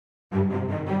Welcome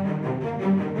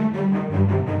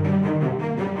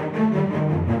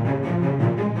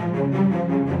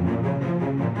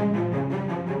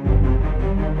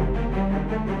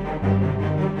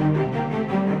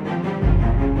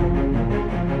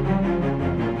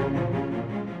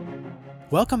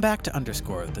back to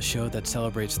Underscore, the show that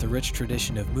celebrates the rich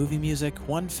tradition of movie music,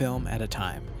 one film at a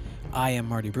time. I am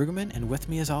Marty Brueggemann, and with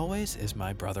me as always is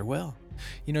my brother Will.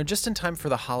 You know, just in time for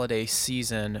the holiday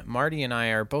season, Marty and I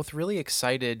are both really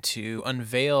excited to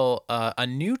unveil a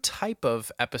new type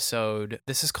of episode.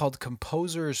 This is called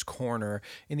Composer's Corner.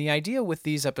 And the idea with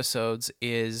these episodes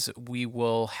is we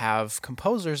will have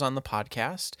composers on the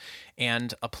podcast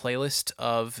and a playlist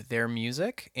of their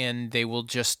music, and they will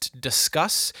just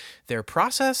discuss their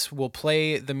process. We'll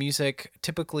play the music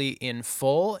typically in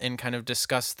full and kind of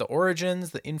discuss the origins,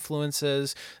 the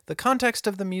influences, the context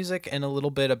of the music, and a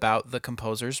little bit about the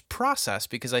composer's process,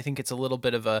 because I think it's a little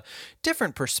bit of a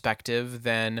different perspective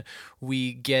than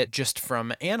we get just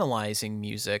from analyzing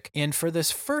music. And for this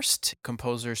first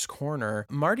Composer's Corner,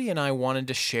 Marty and I wanted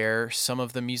to share some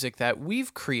of the music that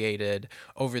we've created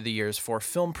over the years for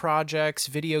film projects,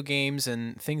 video games,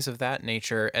 and things of that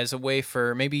nature, as a way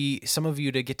for maybe some of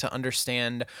you to get to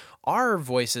understand our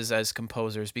voices as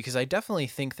composers, because I definitely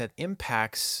think that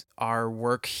impacts our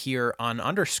work here on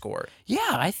Underscore.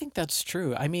 Yeah, I think that's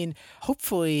true. I mean,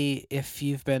 hopefully, if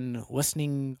you've been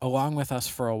listening along with us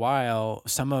for a while,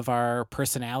 some of our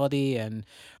personality and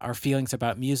our feelings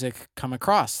about music come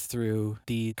across through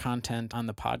the content on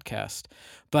the podcast.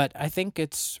 But I think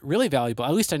it's really valuable,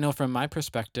 at least I know from my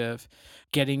perspective,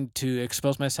 getting to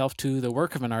expose myself to the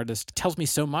work of an artist tells me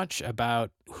so much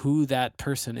about who that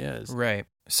person is. Right.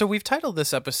 So we've titled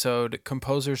this episode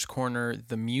Composer's Corner,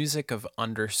 The Music of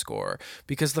Underscore,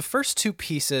 because the first two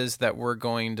pieces that we're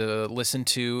going to listen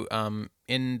to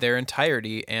in their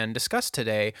entirety and discuss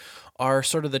today are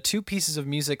sort of the two pieces of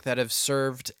music that have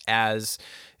served as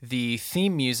the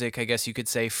theme music, I guess you could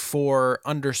say, for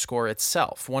Underscore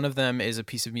itself. One of them is a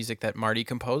piece of music that Marty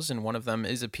composed, and one of them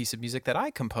is a piece of music that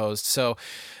I composed. So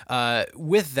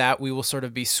with that, we will sort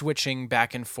of be switching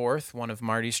back and forth, one of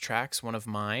Marty's tracks, one of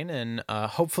mine, and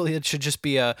hopefully it should just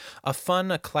be a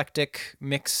fun, eclectic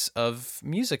mix of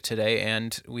music today,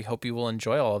 and we hope you will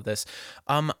enjoy all of this.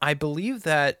 I believe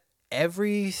that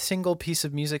every single piece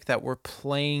of music that we're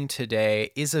playing today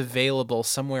is available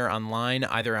somewhere online,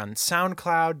 either on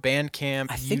SoundCloud, Bandcamp,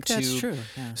 I think YouTube. That's true.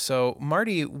 Yeah. So,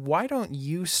 Marty, why don't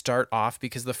you start off?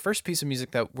 Because the first piece of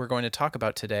music that we're going to talk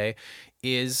about today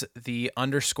is the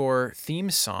Underscore theme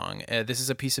song. This is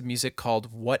a piece of music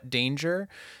called What Danger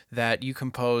that you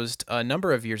composed a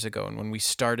number of years ago. And when we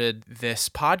started this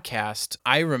podcast,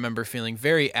 I remember feeling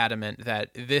very adamant that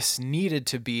this needed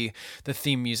to be the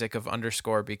theme music of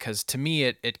Underscore, because to me,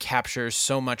 it captures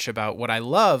so much about what I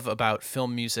love about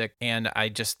film music. And I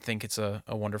just think it's a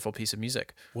wonderful piece of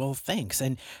music. Well, thanks.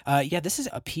 And this is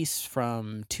a piece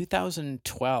from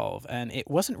 2012, and it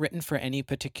wasn't written for any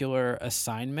particular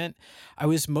assignment. I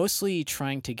was mostly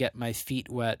trying to get my feet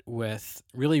wet with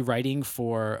really writing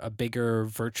for a bigger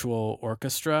virtual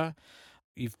orchestra.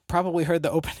 You've probably heard the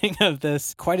opening of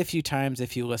this quite a few times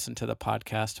if you listen to the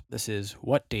podcast. This is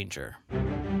What Danger.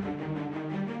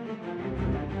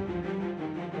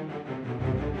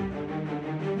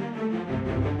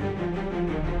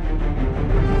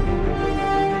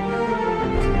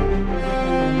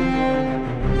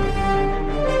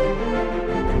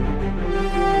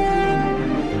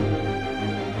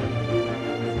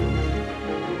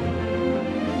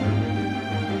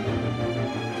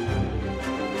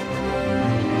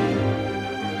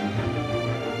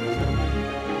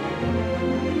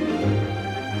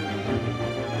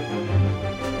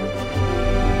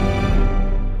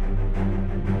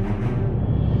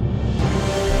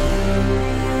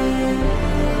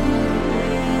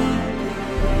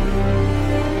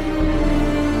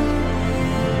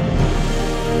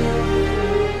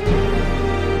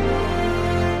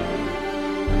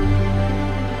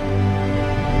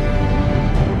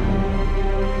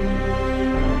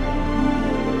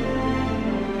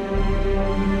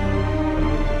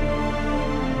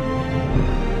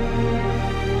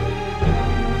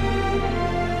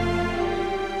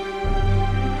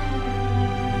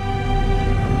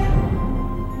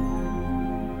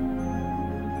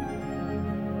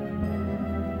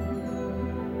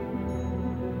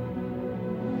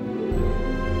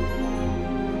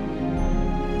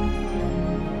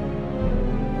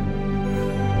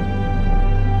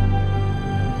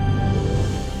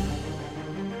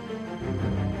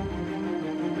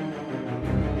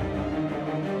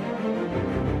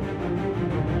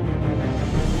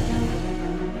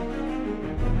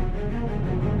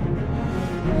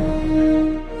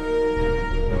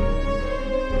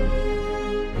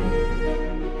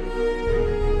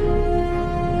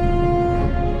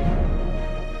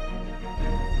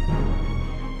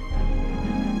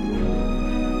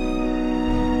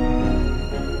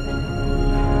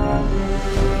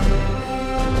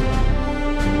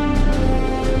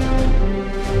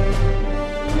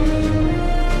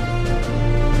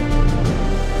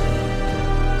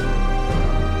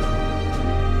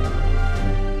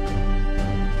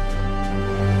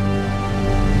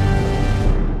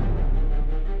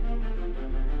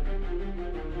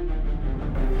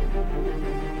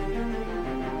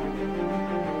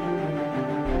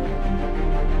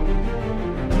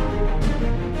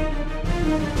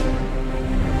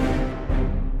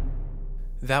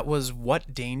 That was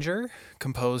What Danger,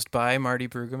 composed by Marty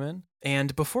Brueggemann.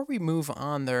 And before we move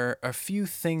on, there are a few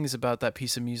things about that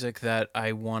piece of music that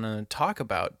I want to talk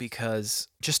about, because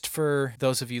just for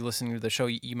those of you listening to the show,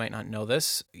 you might not know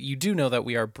this. You do know that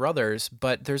we are brothers,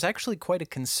 but there's actually quite a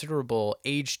considerable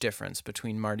age difference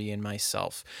between Marty and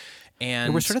myself.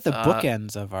 And we're sort of the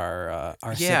bookends of our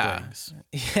siblings.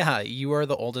 Yeah, you are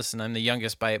the oldest and I'm the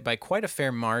youngest by quite a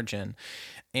fair margin.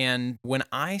 And when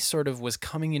I sort of was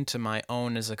coming into my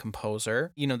own as a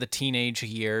composer, the teenage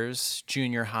years,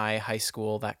 junior high, high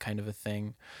school, that kind of a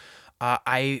thing,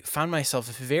 I found myself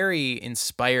very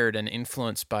inspired and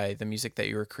influenced by the music that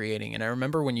you were creating. And I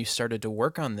remember when you started to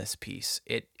work on this piece,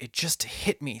 it just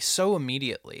hit me so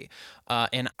immediately.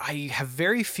 And I have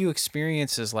very few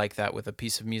experiences like that with a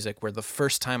piece of music where the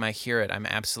first time I hear it, I'm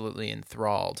absolutely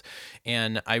enthralled.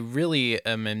 And I really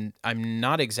am, and I'm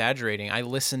not exaggerating, I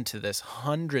listened to this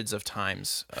hundreds of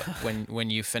times when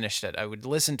you finished it. I would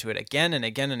listen to it again and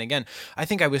again and again. I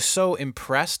think I was so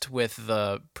impressed with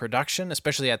the production,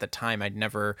 especially at the time. I'd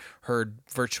never heard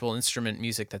virtual instrument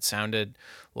music that sounded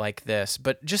like this,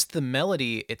 but just the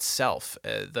melody itself,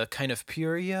 the kind of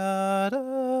pure ya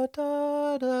da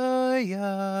da da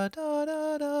ya da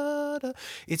da da da.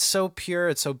 It's so pure,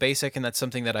 it's so basic, and that's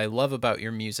something that I love about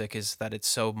your music, is that it's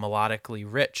so melodically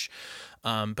rich.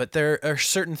 But there are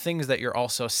certain things that you're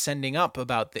also sending up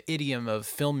about the idiom of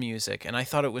film music, and I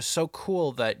thought it was so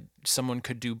cool that someone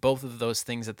could do both of those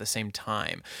things at the same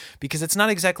time, because it's not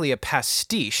exactly a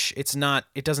pastiche. It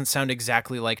doesn't sound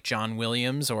exactly like John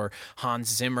Williams or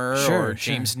Hans Zimmer or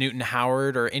James Newton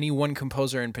Howard or any one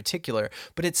composer in particular,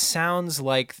 but it sounds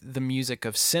like the music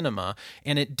of cinema,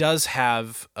 and it does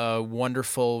have a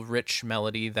wonderful, rich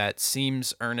melody that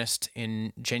seems earnest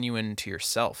and genuine to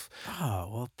yourself. Oh,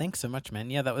 well, thanks so much,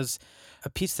 man. Yeah, that was a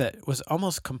piece that was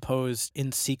almost composed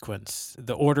in sequence.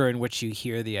 The order in which you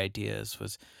hear the ideas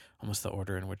was almost the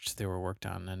order in which they were worked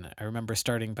on. And I remember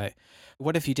starting by,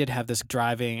 what if you did have this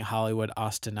driving Hollywood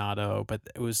ostinato, but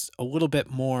it was a little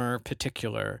bit more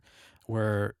particular,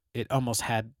 where it almost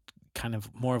had kind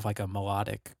of more of like a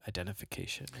melodic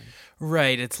identification.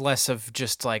 Right. It's less of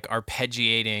just like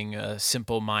arpeggiating a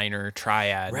simple minor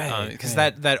triad. Right. Because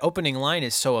that opening line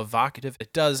is so evocative.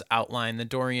 It does outline the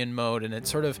Dorian mode, and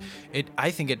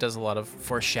I think it does a lot of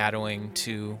foreshadowing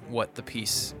to what the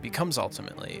piece becomes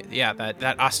ultimately. Yeah,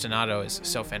 that ostinato is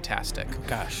so fantastic. Oh,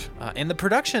 gosh. And the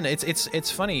production,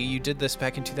 it's funny. You did this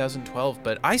back in 2012,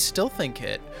 but I still think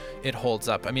it holds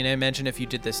up. I mean, I imagine if you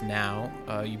did this now,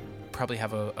 you probably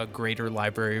have a greater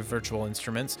library of virtual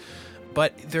instruments,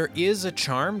 but there is a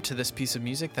charm to this piece of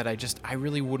music that I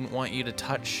really wouldn't want you to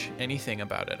touch anything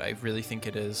about it. I really think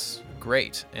it is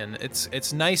great, and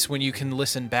it's nice when you can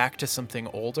listen back to something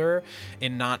older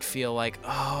and not feel like,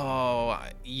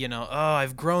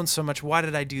 I've grown so much, why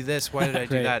did I do this, why did I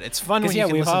do that? It's fun when you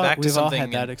can listen back to something. We've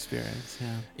all had that experience.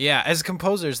 Yeah, as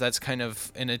composers, that's kind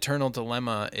of an eternal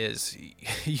dilemma, is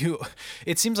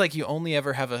it seems like you only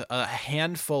ever have a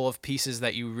handful of pieces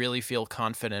that you really feel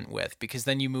confident with, because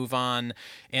then you move on,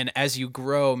 and as you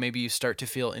grow, maybe you start to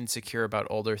feel insecure about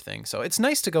older things. So it's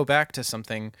nice to go back to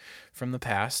something from the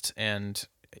past and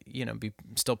be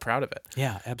still proud of it.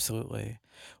 Yeah, absolutely.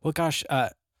 Well, gosh,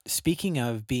 speaking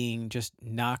of being just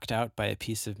knocked out by a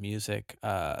piece of music,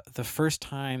 the first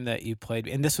time that you played,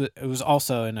 and it was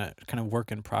also in a kind of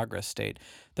work in progress state,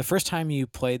 the first time you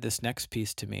played this next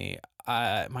piece to me,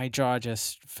 my jaw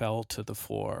just fell to the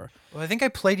floor. Well, I think I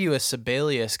played you a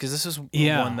Sibelius, because this is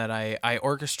one that I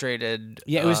orchestrated.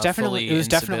 Yeah, it was definitely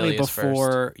Sibelius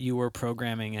before first. You were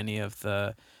programming any of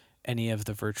the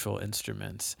virtual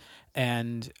instruments,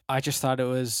 and I just thought it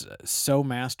was so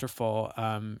masterful.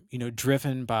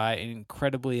 Driven by an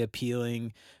incredibly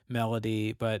appealing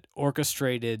melody, but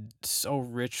orchestrated so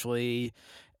richly.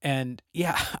 And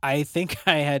yeah, I think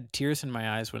I had tears in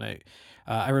my eyes when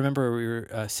I remember we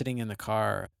were sitting in the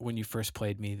car when you first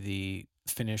played me the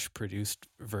finished produced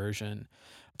version.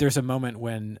 There's a moment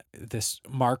when this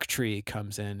Mark tree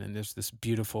comes in, and there's this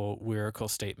beautiful lyrical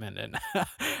statement, and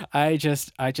I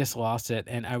just lost it.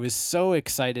 And I was so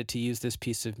excited to use this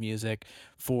piece of music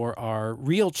for our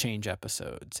Real Change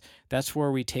episodes. That's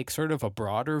where we take sort of a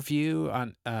broader view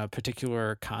on a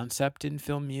particular concept in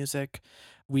film music.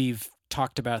 We've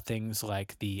talked about things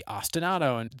like the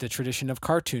ostinato and the tradition of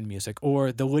cartoon music,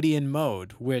 or the Lydian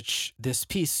mode, which this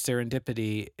piece,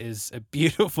 Serendipity, is a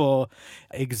beautiful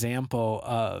example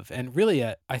of, and really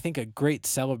I think a great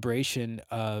celebration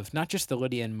of not just the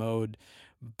Lydian mode,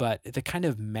 but the kind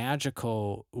of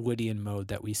magical Lydian mode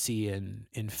that we see in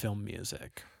film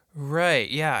music. Right.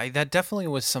 Yeah, that definitely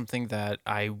was something that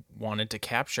I wanted to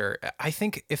capture. I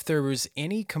think if there was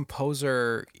any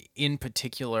composer in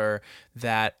particular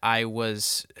that I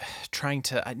was trying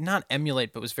to not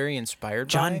emulate, but was very inspired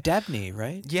John by. Debney,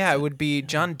 right? Yeah, it would be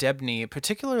John Debney,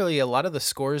 particularly a lot of the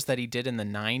scores that he did in the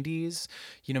 90s,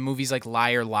 movies like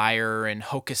Liar Liar and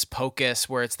Hocus Pocus,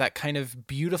 where it's that kind of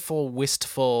beautiful,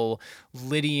 wistful,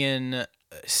 Lydian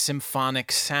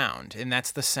symphonic sound. And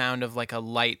that's the sound of like a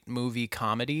light movie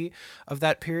comedy of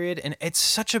that period. And it's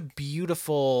such a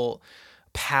beautiful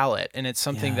palette, and it's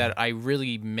something that I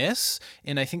really miss,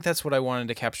 and I think that's what I wanted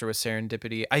to capture with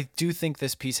Serendipity. I do think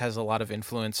this piece has a lot of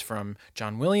influence from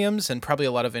John Williams and probably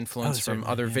a lot of influence from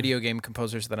other video game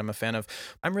composers that I'm a fan of.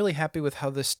 I'm really happy with how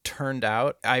this turned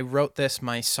out. I wrote this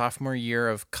my sophomore year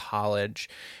of college,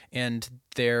 and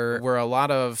there were a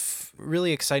lot of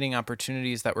really exciting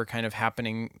opportunities that were kind of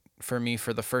happening for me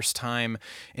for the first time.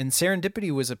 And Serendipity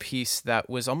was a piece that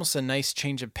was almost a nice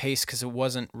change of pace because it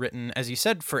wasn't written, as you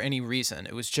said, for any reason.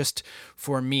 It was just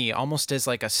for me, almost as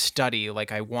like a study.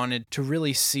 Like I wanted to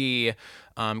really see,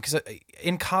 because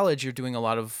in college you're doing a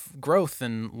lot of growth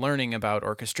and learning about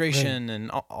orchestration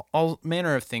and all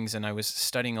manner of things. And I was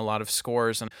studying a lot of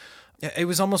scores, and it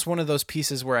was almost one of those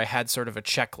pieces where I had sort of a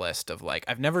checklist of like,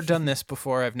 I've never done this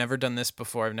before. I've never done this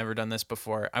before. I've never done this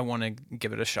before. I want to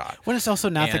give it a shot. Well, it's also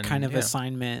not the kind of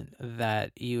assignment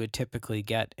that you would typically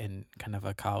get in kind of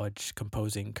a college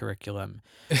composing curriculum.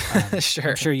 Sure.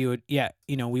 I'm sure you would. Yeah.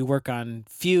 We work on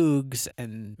fugues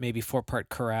and maybe 4-part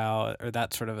chorale or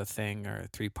that sort of a thing, or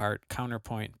 3-part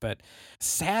counterpoint. But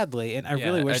sadly, and I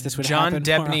really wish this would happen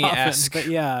John more often, Debney-esque but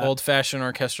yeah. old-fashioned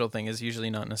orchestral thing is usually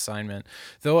not an assignment,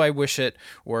 though I wish it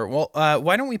were. Well,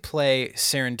 why don't we play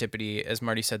Serendipity? As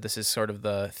Marty said, this is sort of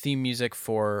the theme music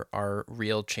for our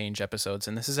Real Change episodes,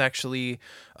 and this is actually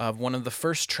one of the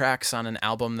first tracks on an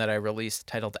album that I released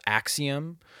titled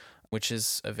Axiom, which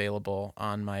is available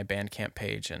on my Bandcamp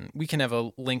page, and we can have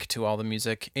a link to all the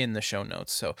music in the show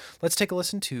notes. So let's take a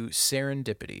listen to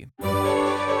Serendipity.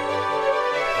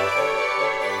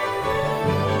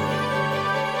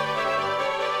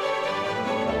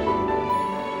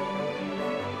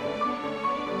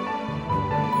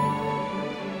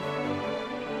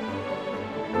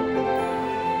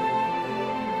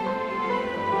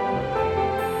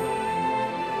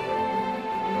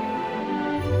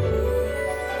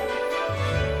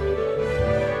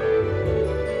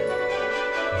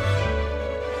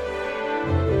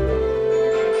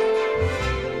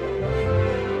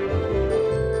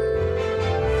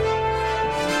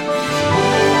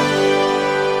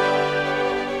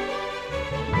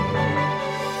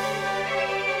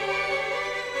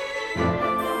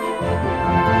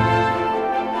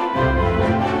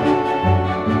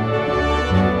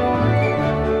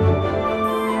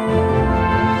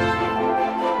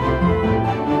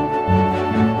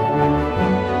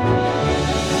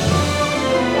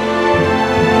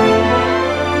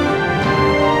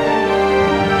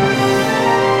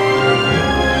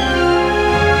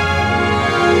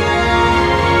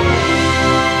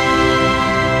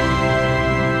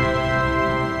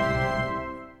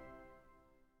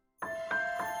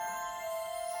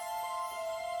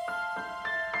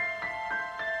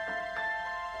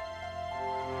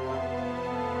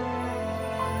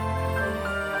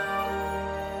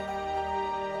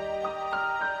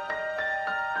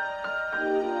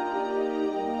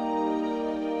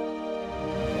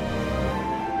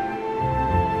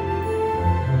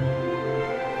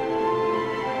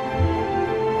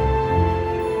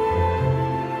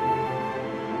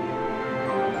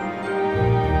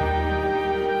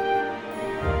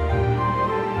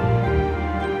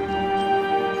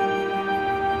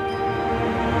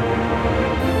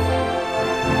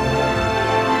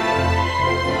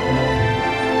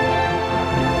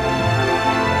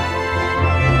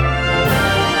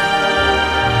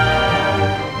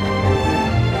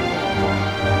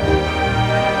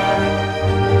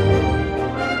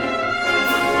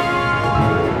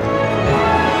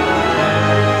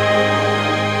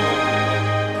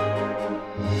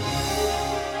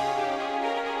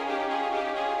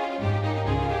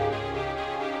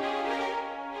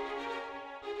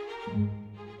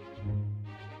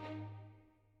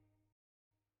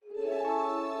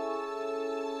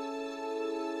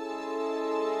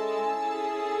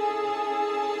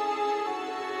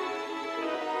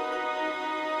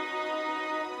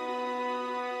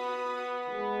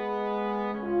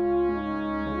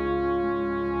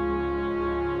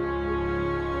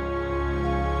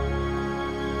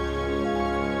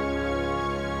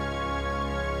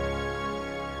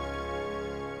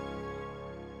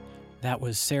 That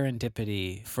was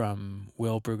Serendipity from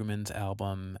Will Brueggemann's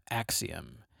album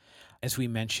Axiom. As we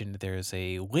mentioned, there's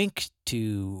a link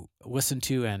to listen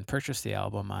to and purchase the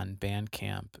album on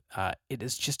Bandcamp. It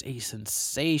is just a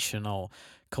sensational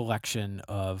collection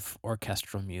of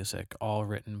orchestral music, all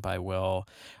written by Will.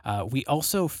 We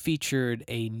also featured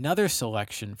another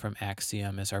selection from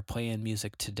Axiom as our play in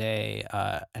music today,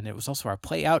 and it was also our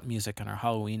play out music on our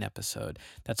Halloween episode.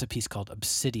 That's a piece called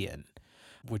Obsidian,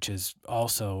 which is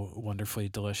also wonderfully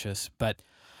delicious. But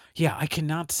yeah, I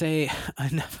cannot say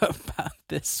enough about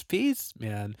this piece,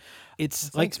 man. It's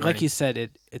Thanks, like you said,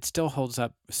 it still holds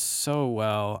up so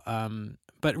well.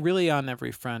 But really on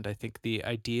every front, I think the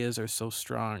ideas are so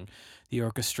strong. The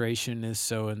orchestration is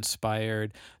so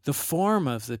inspired. The form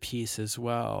of the piece as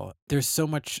well. There's so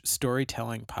much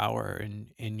storytelling power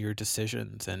in your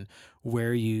decisions and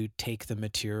where you take the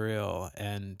material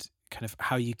and kind of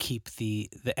how you keep the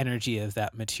energy of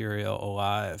that material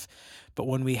alive. But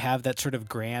when we have that sort of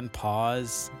grand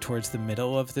pause towards the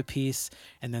middle of the piece,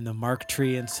 and then the Mark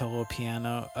Tree and solo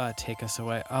piano take us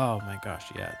away, oh my gosh,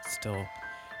 yeah,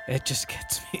 it just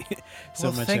gets me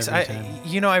so much thanks. every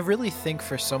time. I really think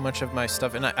for so much of my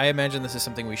stuff, and I imagine this is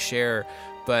something we share,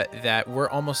 but that we're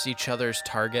almost each other's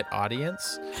target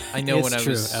audience. I know It's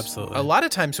true, absolutely. A lot of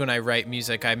times when I write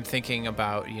music, I'm thinking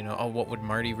about, what would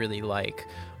Marty really like?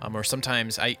 Or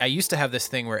sometimes I used to have this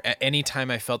thing where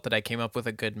anytime I felt that I came up with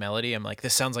a good melody, I'm like,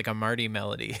 this sounds like a Marty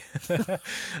melody.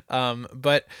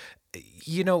 But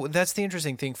that's the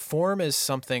interesting thing. Form is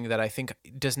something that I think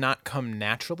does not come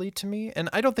naturally to me. And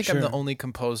I don't think I'm the Sure. only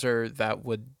composer that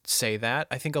would say that.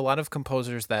 I think a lot of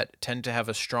composers that tend to have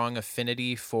a strong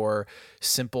affinity for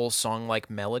simple song-like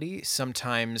melody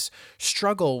sometimes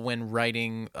struggle when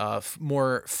writing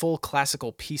more full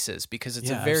classical pieces, because it's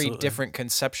Yeah, a very absolutely. different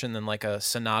conception than like a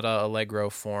sonata allegro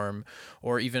form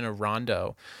or even a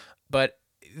rondo. But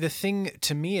the thing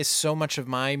to me is so much of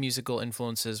my musical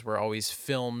influences were always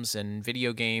films and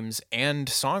video games and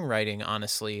songwriting,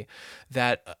 honestly,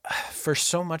 that for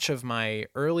so much of my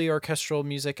early orchestral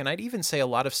music, and I'd even say a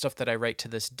lot of stuff that I write to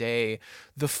this day,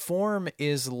 the form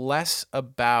is less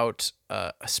about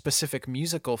a specific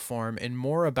musical form and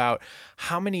more about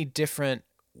how many different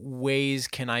ways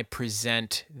can I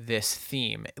present this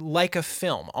theme, like a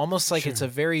film, almost like it's a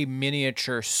Sure. very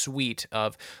miniature suite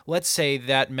of, let's say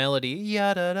that melody,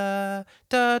 ya da da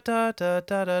da da da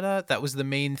da da da, that was the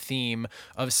main theme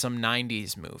of some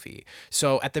 90s movie.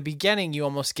 So at the beginning, you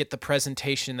almost get the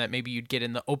presentation that maybe you'd get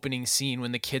in the opening scene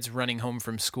when the kid's running home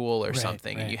from school or Right,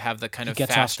 something, and right. you have the kind He of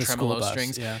gets off fast the school tremolo bus,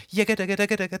 strings. yeah.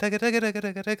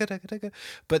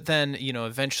 But then,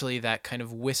 eventually that kind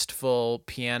of wistful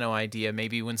piano idea,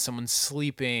 maybe when someone's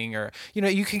sleeping, or,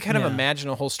 you can kind of Yeah. imagine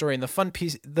a whole story. And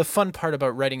the fun part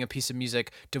about writing a piece of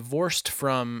music divorced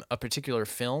from a particular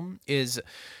film is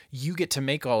you get to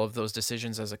make all of those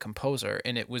decisions as a composer.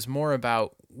 And it was more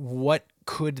about what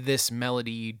could this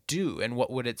melody do and what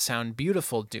would it sound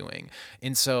beautiful doing.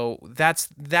 And so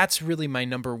that's really my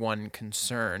number one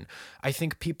concern. I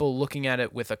think people looking at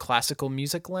it with a classical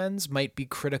music lens might be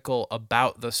critical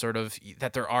about the sort of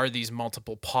that there are these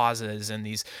multiple pauses and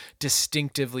these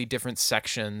distinctively different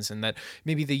sections, and that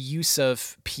maybe the use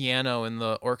of piano in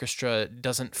the orchestra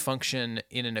doesn't function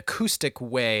in an acoustic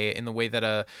way in the way that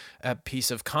a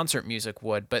piece of concert music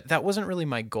would. But that wasn't really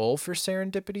my goal for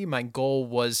Serendipity. My goal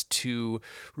was to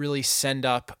really send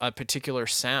up a particular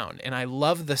sound. And I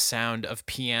love the sound of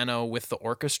piano with the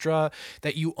orchestra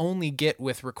that you only get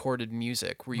with recorded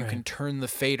music, where you can Right. turn the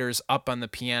faders up on the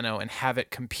piano and have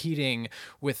it competing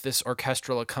with this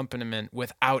orchestral accompaniment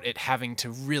without it having to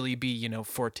really be,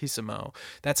 fortissimo.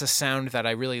 That's a sound that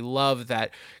I really love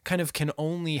that kind of can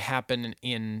only happen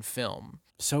in film.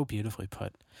 So beautifully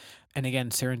put. And again,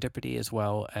 Serendipity, as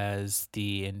well as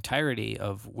the entirety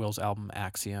of Will's album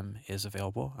Axiom, is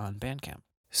available on Bandcamp.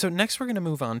 So next we're going to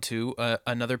move on to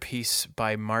another piece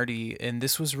by Marty, and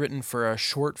this was written for a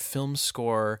short film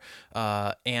score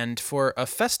and for a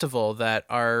festival that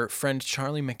our friend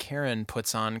Charlie McCarran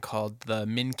puts on called the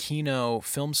Minkino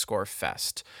Film Score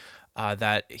Fest.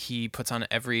 That he puts on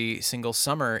every single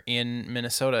summer in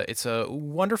Minnesota. It's a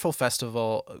wonderful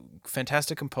festival.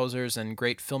 Fantastic composers and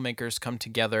great filmmakers come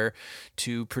together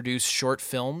to produce short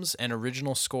films and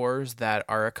original scores that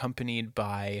are accompanied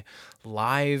by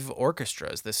live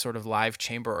orchestras, this sort of live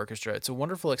chamber orchestra. It's a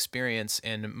wonderful experience,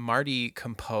 and Marty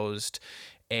composed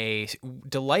a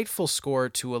delightful score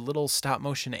to a little stop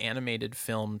motion animated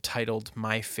film titled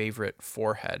My Favorite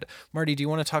Forehead. Marty, do you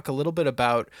want to talk a little bit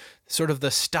about sort of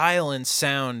the style and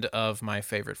sound of My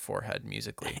Favorite Forehead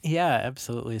musically? Yeah,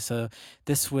 absolutely. So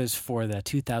this was for the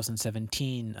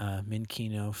 2017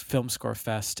 Minkino Film Score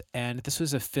Fest, and this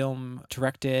was a film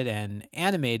directed and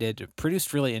animated,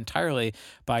 produced really entirely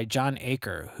by John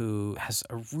Aker, who has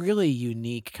a really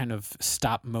unique kind of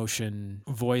stop motion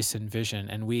voice and vision.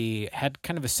 And we had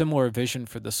kind of a similar vision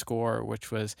for the score, which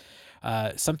was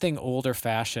something older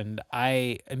fashioned.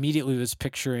 I immediately was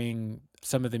picturing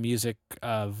some of the music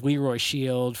of Leroy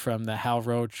Shield from the Hal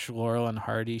Roach, Laurel and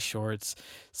Hardy shorts,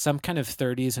 some kind of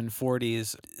 30s and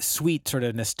 40s sweet sort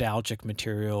of nostalgic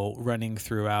material running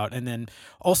throughout. And then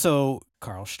also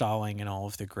Carl Stalling and all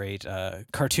of the great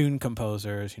cartoon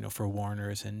composers, for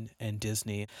Warner's and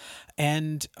Disney.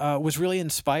 And was really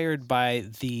inspired by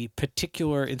the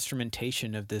particular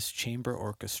instrumentation of this chamber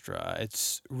orchestra.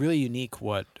 It's really unique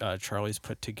what Charlie's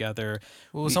put together.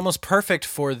 Well, it was almost perfect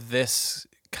for this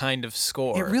kind of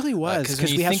score. It really was, because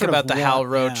when you think about the Hal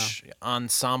Roach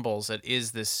ensembles, it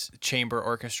is this chamber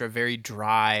orchestra, very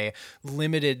dry,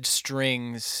 limited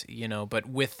strings, but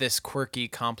with this quirky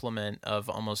complement of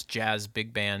almost jazz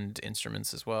big band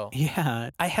instruments as well. Yeah,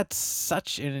 I had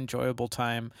such an enjoyable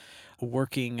time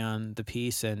working on the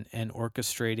piece and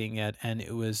orchestrating it, and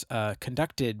it was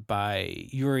conducted by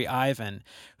Yuri Ivan,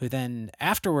 who then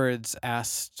afterwards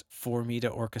asked for me to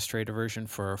orchestrate a version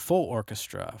for full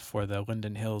orchestra for the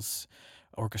Linden Hills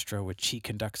Orchestra, which he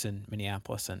conducts in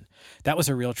Minneapolis, and that was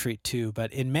a real treat too.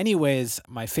 But in many ways,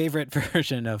 my favorite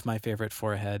version of My Favorite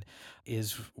Forehead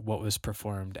is what was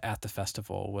performed at the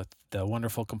festival with the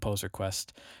wonderful Composer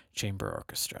Quest Chamber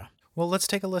Orchestra. Well, let's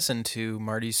take a listen to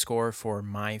Marty's score for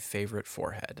My Favorite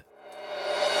Forehead.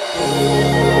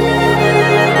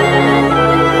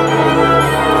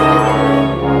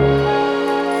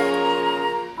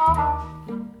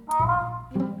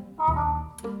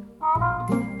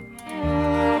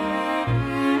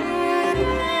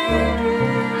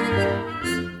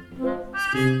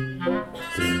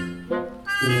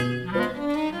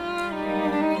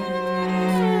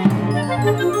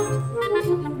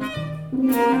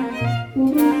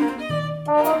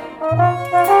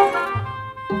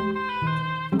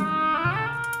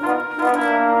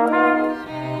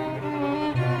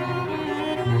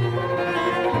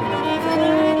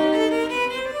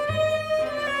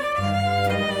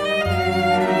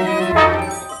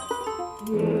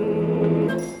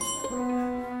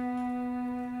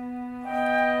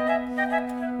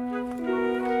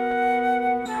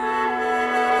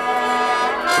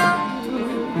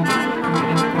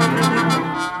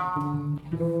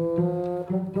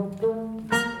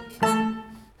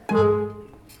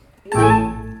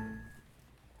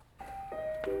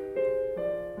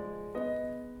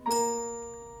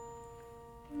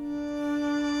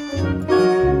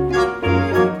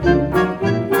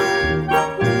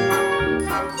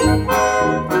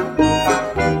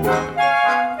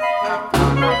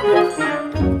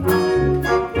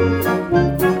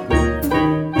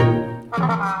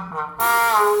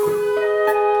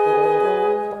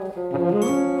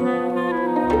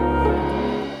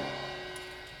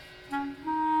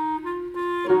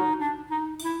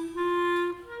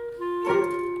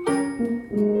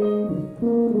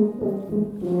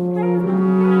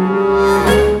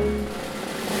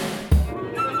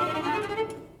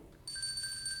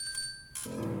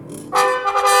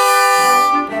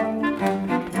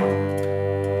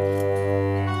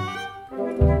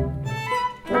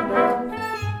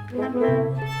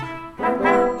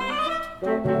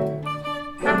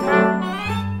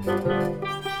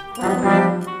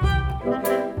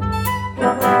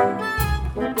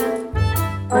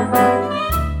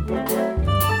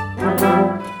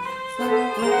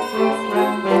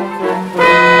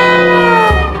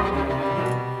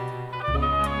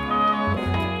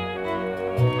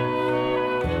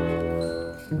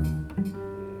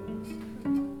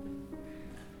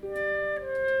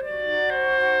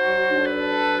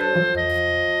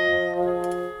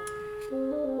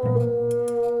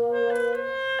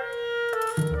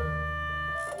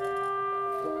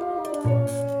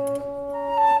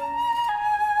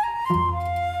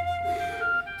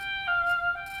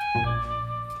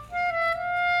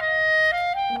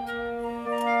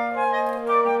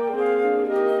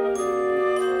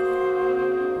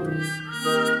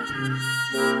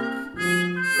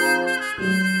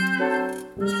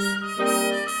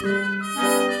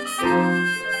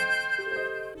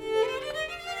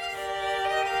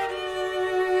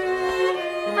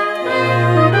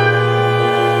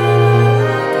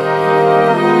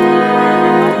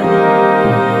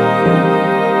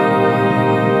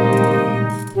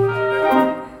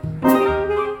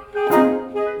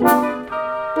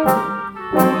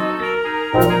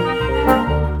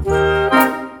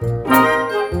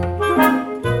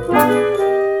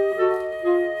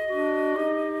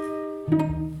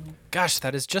 gosh,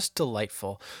 that is just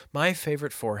delightful. My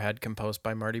favorite forehead, composed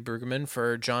by Marty Brueggemann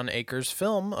for John Akers'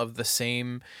 film of the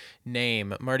same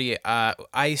name. Marty,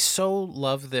 I so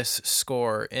love this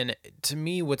score, and to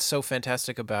me, what's so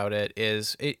fantastic about it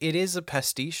is it is a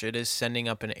pastiche. It is sending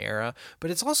up an era, but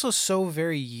it's also so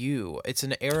very you. It's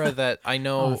an era that I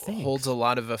know holds a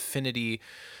lot of affinity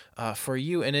for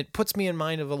you, and it puts me in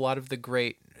mind of a lot of the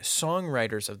great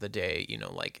songwriters of the day,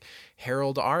 like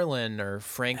Harold Arlen or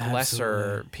Frank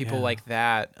Lesser, people like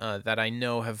that, that I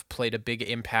know have played a big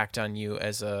impact on you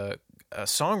as a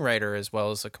songwriter as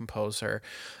well as a composer.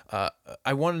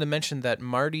 I wanted to mention that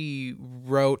Marty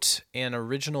wrote an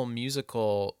original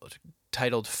musical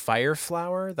titled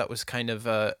Fireflower. That was kind of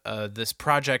this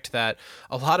project that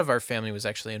a lot of our family was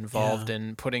actually involved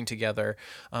in putting together,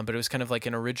 but it was kind of like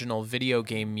an original video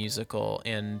game musical,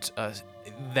 and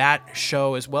that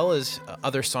show, as well as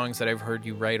other songs that I've heard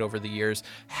you write over the years,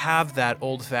 have that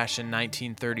old-fashioned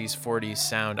 1930s, 40s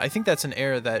sound. I think that's an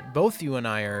era that both you and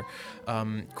I are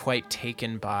quite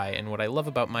taken by, and what I love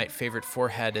about my favorite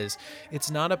forehead is it's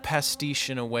not a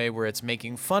pastiche in a way where it's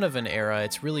making fun of an era.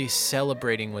 It's really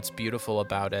celebrating what's beautiful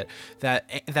about it.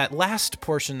 That last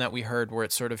portion that we heard where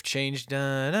it sort of changed,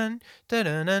 that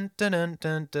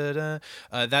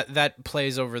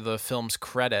plays over the film's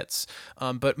credits.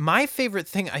 But my favorite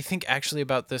thing, I think, actually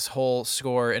about this whole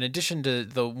score, in addition to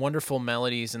the wonderful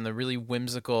melodies and the really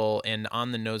whimsical and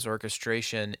on-the-nose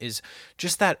orchestration, is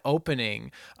just that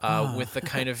opening with the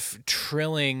kind of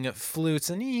trilling flutes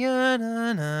and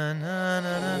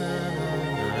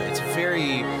it's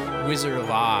very Wizard of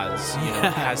Oz.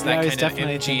 It has that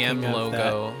kind of MGM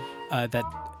logo.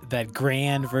 That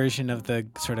grand version of the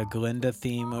sort of Glinda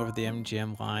theme over the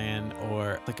MGM lion,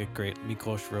 or like a great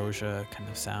Miklos Rozsa kind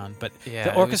of sound. But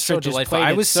the orchestra just played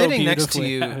I was sitting next to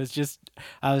you. I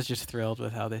was just thrilled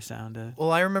with how they sounded.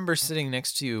 Well, I remember sitting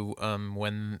next to you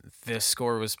when this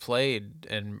score was played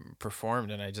and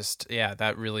performed, and I just,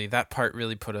 that part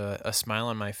really put a smile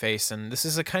on my face. And this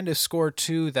is a kind of score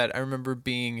too that I remember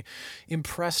being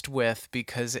impressed with,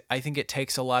 because I think it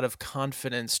takes a lot of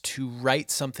confidence to write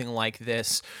something like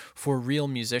this for real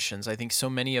musicians. I think so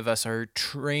many of us are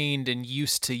trained and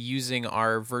used to using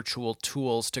our virtual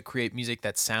tools to create music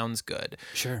that sounds good.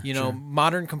 Sure.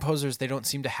 Modern composers, they don't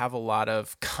seem to have a lot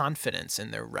of confidence in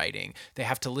their writing. They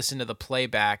have to listen to the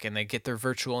playback and they get their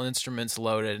virtual instruments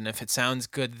loaded, and if it sounds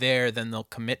good there, then they'll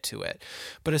commit to it.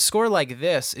 But a score like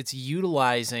this, it's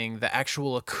utilizing the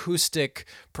actual acoustic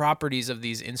properties of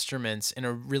these instruments in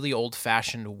a really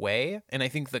old-fashioned way, and I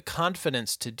think the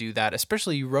confidence to do that,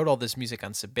 especially you wrote all this music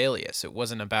on Sibelius. It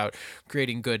wasn't about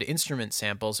creating good instrument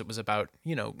samples. It was about,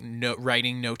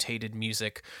 writing notated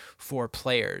music for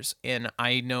players. And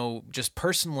I know just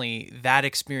personally that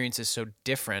experience is so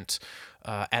different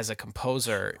as a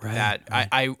composer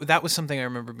that was something I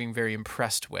remember being very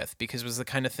impressed with, because it was the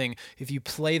kind of thing, if you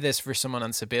play this for someone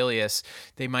on Sibelius,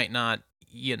 they might not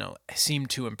seem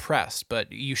too impressed,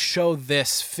 but you show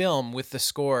this film with the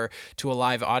score to a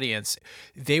live audience,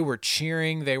 they were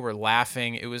cheering, they were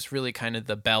laughing. It was really kind of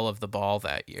the belle of the ball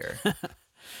that year.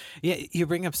 Yeah, you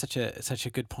bring up such a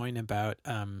good point about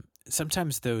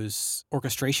sometimes those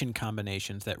orchestration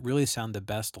combinations that really sound the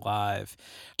best live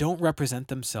don't represent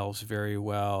themselves very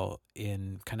well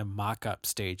in kind of mock-up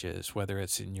stages, whether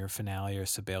it's in your finale or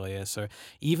Sibelius, or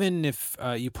even if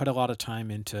you put a lot of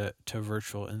time into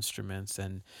virtual instruments.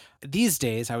 And these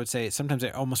days, I would say sometimes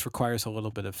it almost requires a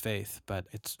little bit of faith, but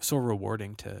it's so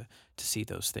rewarding to see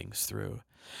those things through.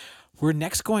 We're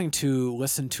next going to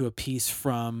listen to a piece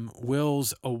from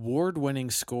Will's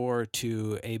award-winning score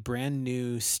to a brand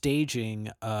new staging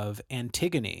of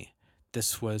Antigone.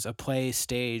 This was a play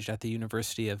staged at the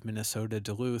University of Minnesota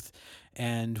Duluth,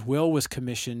 and Will was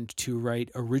commissioned to write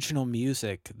original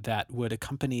music that would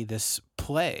accompany this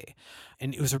play.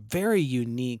 And it was a very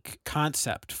unique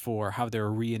concept for how they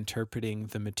were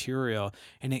reinterpreting the material.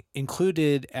 And it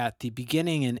included at the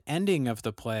beginning and ending of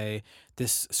the play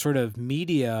this sort of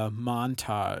media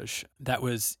montage that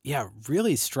was,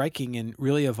 really striking and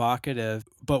really evocative.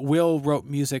 But Will wrote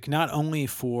music not only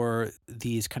for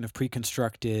these kind of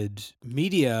pre-constructed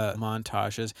media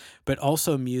montages, but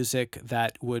also music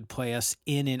that would play us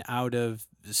in and out of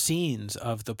scenes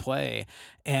of the play.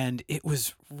 And it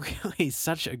was really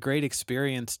such a great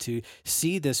experience to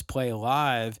see this play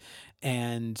live.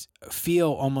 and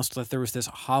feel almost like there was this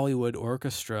Hollywood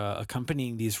orchestra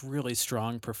accompanying these really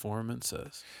strong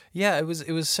performances. Yeah, it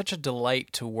was such a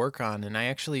delight to work on, and I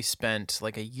actually spent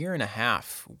like a year and a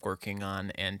half working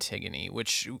on Antigone,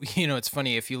 which it's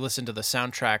funny if you listen to the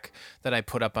soundtrack that I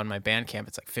put up on my Bandcamp,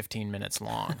 it's like 15 minutes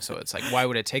long. So it's like, why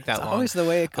would it take that It's long? always the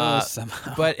way it goes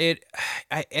somehow. But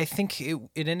I think it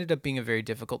ended up being a very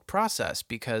difficult process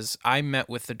because I met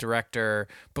with the director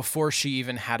before she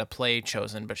even had a play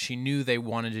chosen, but she knew they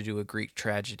wanted to do a Greek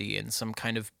tragedy and some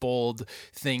kind of bold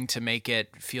thing to make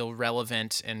it feel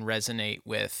relevant and resonate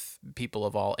with people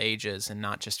of all ages and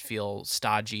not just feel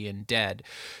stodgy and dead.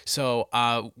 So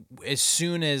as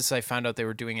soon as I found out they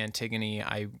were doing Antigone,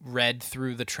 I read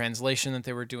through the translation that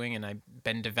they were doing, and I've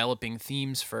been developing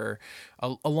themes for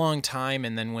a long time.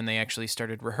 And then when they actually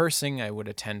started rehearsing, I would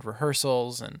attend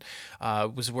rehearsals and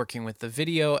was working with the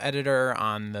video editor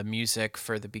on the music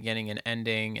for the beginning and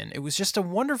ending. And it was just a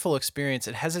wonderful experience.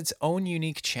 It has its own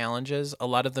unique challenges. A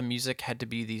lot of the music had to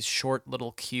be these short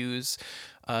little cues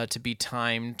to be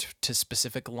timed to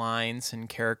specific lines and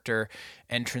character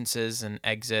entrances and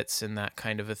exits and that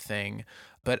kind of a thing.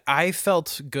 But I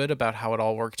felt good about how it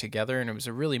all worked together, and it was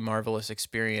a really marvelous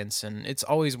experience. And it's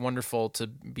always wonderful to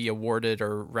be awarded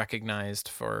or recognized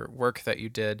for work that you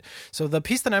did. So the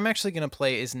piece that I'm actually going to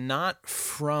play is not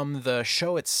from the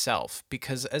show itself,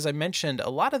 because as I mentioned, a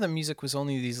lot of the music was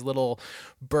only these little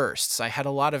bursts. I had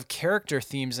a lot of character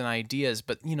themes and ideas,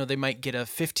 but they might get a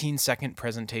 15-second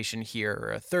presentation here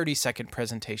or a 30-second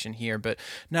presentation here, but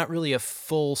not really a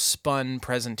full spun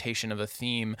presentation of a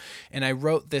theme. And I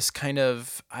wrote this kind of,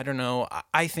 I don't know,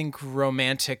 I think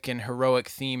romantic and heroic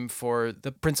theme for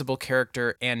the principal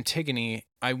character, Antigone.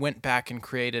 I went back and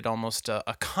created almost a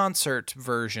concert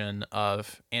version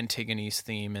of Antigone's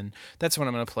theme, and that's what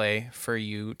I'm going to play for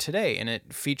you today. And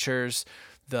it features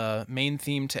the main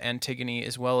theme to Antigone,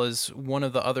 as well as one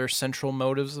of the other central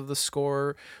motives of the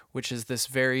score, which is this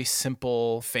very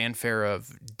simple fanfare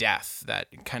of death that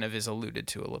kind of is alluded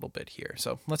to a little bit here.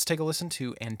 So let's take a listen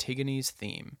to Antigone's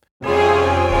theme.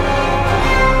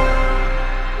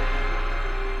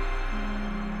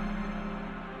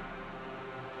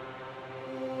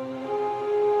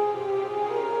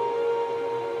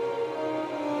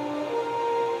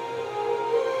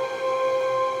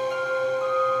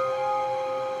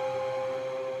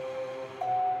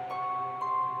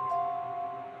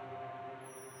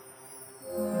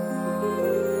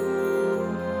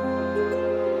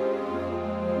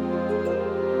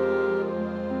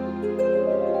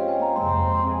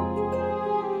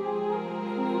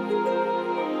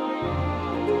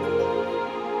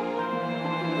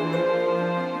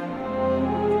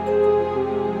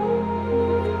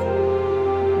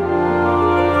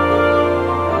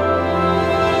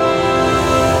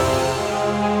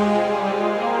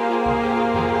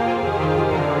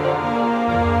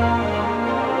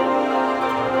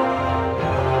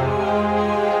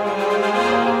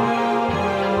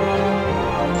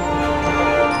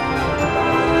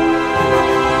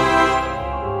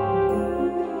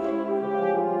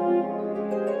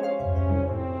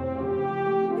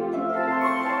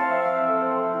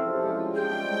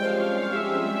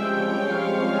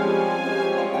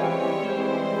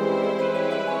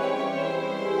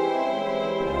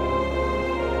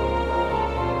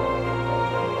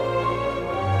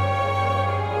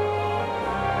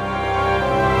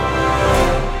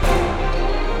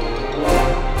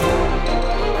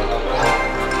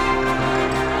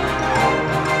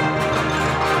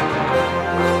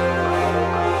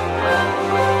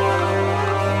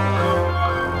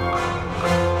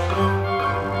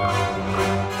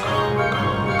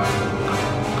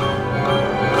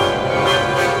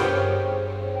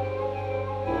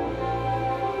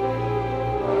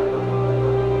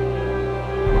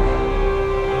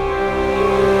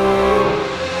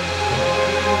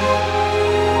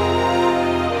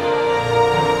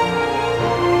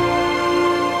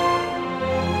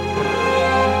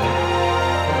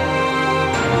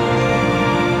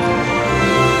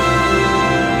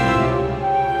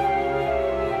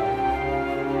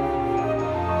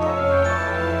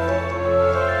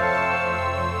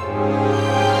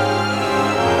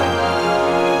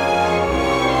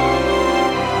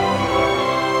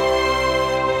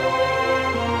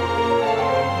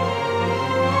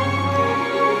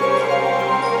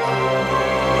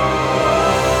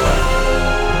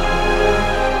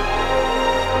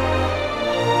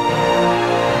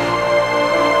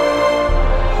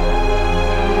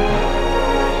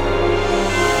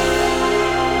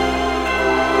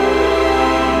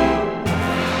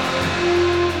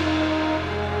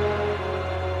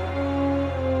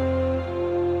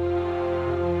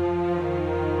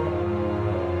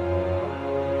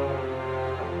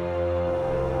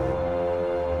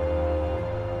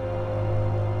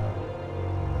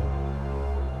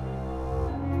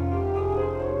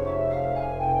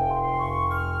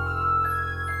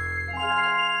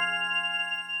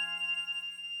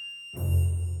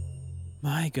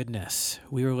 My goodness.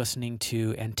 We were listening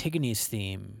to Antigone's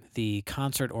theme, the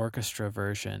concert orchestra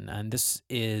version, and this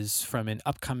is from an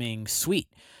upcoming suite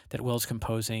that Will's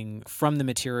composing from the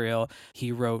material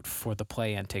he wrote for the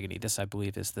play Antigone. This, I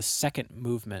believe, is the second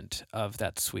movement of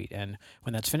that suite, and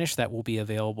when that's finished, that will be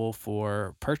available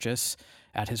for purchase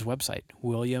at his website,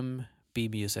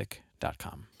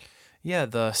 williambmusic.com. Yeah,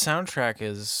 the soundtrack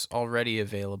is already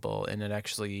available, and it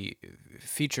actually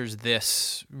features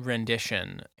this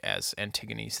rendition as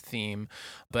Antigone's theme.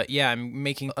 But yeah, I'm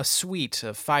making a suite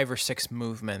of 5 or 6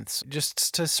 movements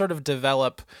just to sort of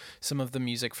develop some of the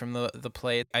music from the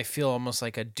play. I feel almost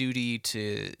like a duty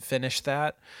to finish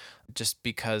that, just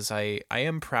because I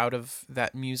am proud of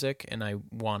that music and I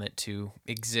want it to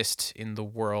exist in the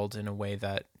world in a way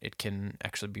that it can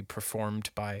actually be performed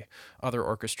by other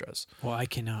orchestras. Well, I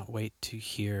cannot wait to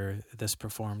hear this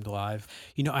performed live.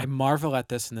 You know, I marvel at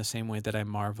this in the same way that I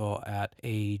marvel at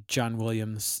a John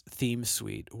Williams theme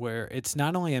suite, where it's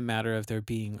not only a matter of there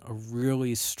being a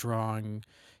really strong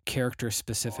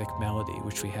character-specific melody,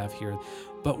 which we have here,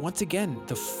 but once again,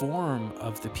 the form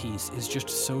of the piece is just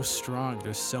so strong.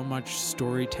 There's so much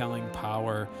storytelling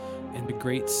power and a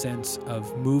great sense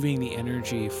of moving the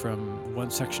energy from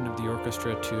one section of the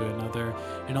orchestra to another,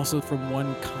 and also from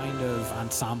one kind of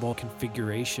ensemble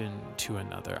configuration to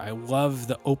another. I love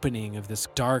the opening of this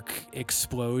dark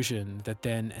explosion that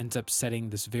then ends up setting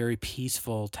this very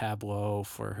peaceful tableau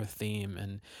for her theme.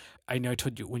 And I know I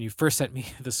told you when you first sent me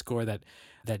the score that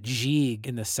jig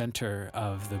in the center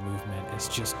of the movement is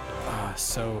just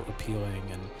so appealing,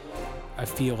 and I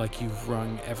feel like you've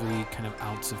wrung every kind of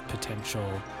ounce of potential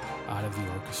out of the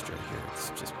orchestra here. It's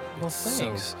just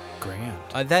thanks. So grand.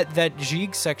 That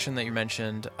jig section that you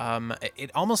mentioned,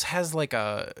 it almost has like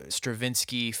a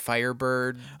Stravinsky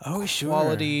Firebird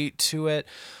quality to it.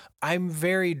 I'm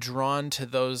very drawn to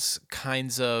those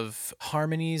kinds of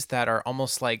harmonies that are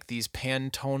almost like these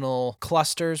pantonal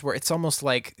clusters where it's almost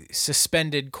like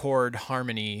suspended chord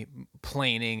harmony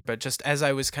planing. But just as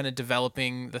I was kind of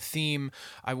developing the theme,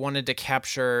 I wanted to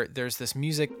capture, there's this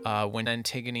music when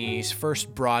Antigone's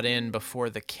first brought in before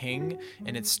the king,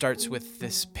 and it starts with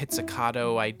this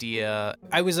pizzicato idea.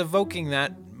 I was evoking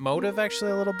that motive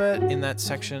actually a little bit in that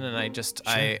section, and I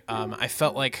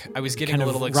felt like I was getting a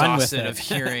little exhausted of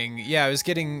hearing. Yeah, I was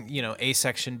getting, A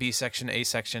section, B section, A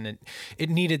section. It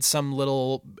needed some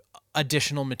little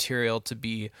additional material to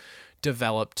be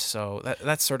developed, so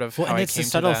that's sort of how I came to that. It's a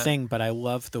subtle thing, but I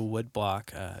love the wood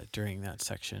block during that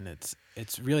section. It's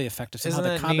really effective. Somehow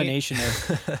the combination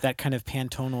of that kind of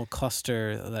pantonal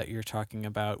cluster that you're talking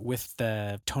about with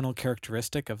the tonal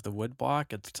characteristic of the wood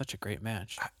block, it's such a great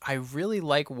match. I really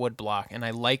like wood block, and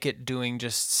I like it doing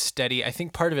just steady. I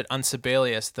think part of it, on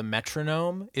Sibelius, the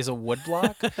metronome is a wood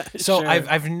block. So sure.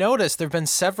 I've noticed there have been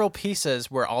several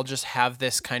pieces where I'll just have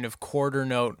this kind of quarter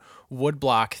note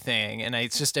woodblock thing, and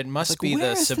it must be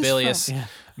the Sibelius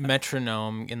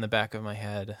metronome in the back of my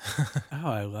head. Oh,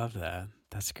 I love that.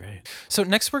 That's great. So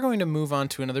next we're going to move on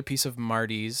to another piece of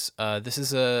Marty's. This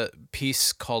is a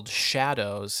piece called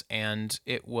Shadows, and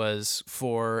it was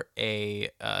for a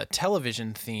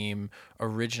television theme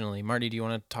originally. Marty, do you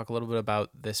want to talk a little bit about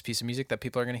this piece of music that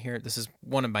people are going to hear? This is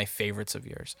one of my favorites of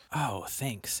yours. Oh,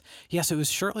 thanks. Yes, it was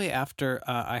shortly after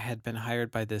I had been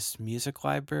hired by this music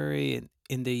library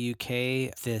in the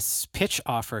UK. This pitch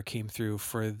offer came through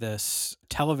for this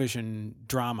television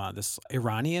drama, this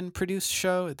Iranian-produced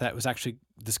show that was actually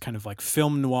this kind of like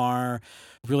film noir,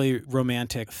 really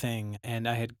romantic thing. And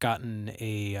I had gotten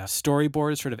a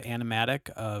storyboard, sort of animatic,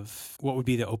 of what would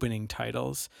be the opening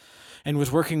titles, and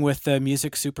was working with the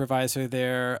music supervisor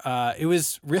there. It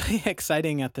was really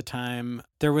exciting at the time.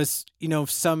 There was,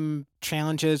 some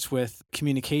challenges with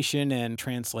communication and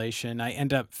translation. I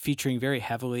end up featuring very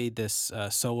heavily this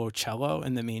solo cello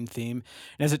in the main theme.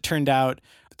 And as it turned out,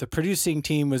 the producing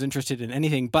team was interested in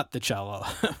anything but the cello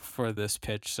for this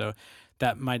pitch. So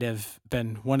that might have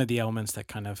been one of the elements that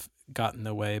kind of got in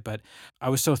the way, but I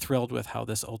was so thrilled with how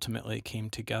this ultimately came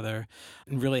together,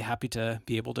 and really happy to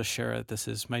be able to share it. This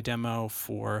is my demo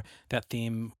for that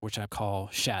theme, which I call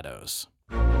Shadows.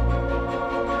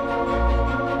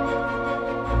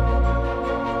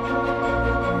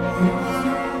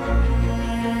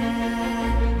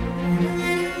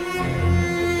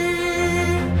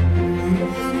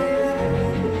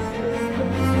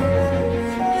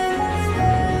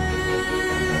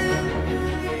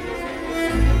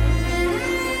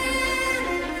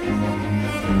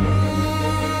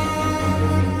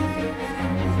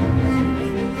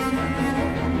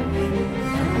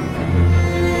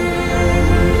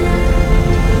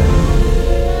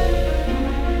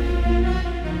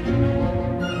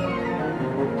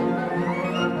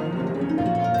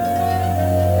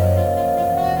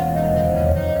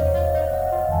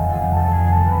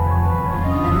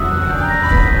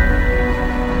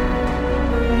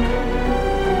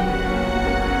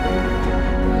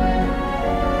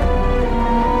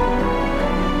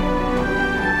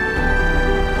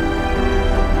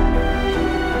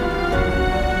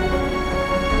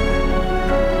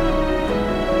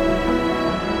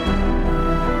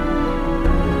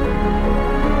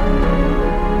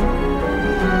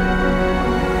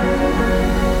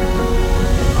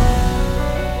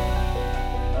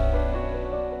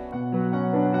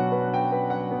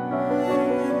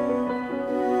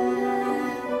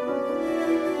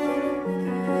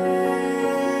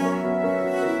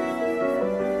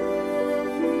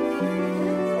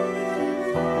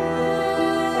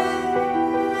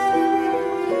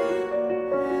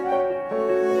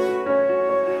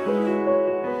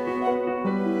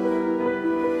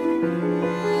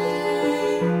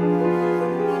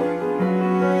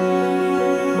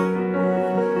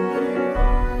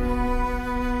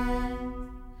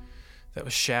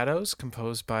 Shadows,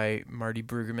 composed by Marty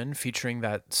Brueggemann, featuring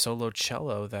that solo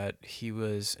cello that he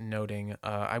was noting.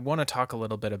 I want to talk a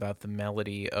little bit about the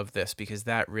melody of this, because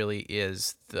that really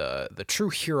is the true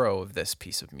hero of this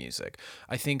piece of music.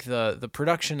 I think the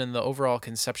production and the overall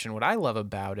conception, what I love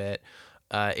about it,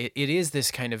 it is this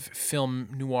kind of film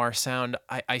noir sound,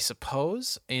 I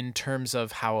suppose, in terms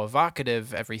of how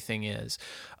evocative everything is.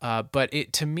 But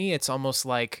to me, it's almost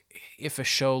like if a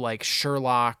show like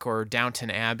Sherlock or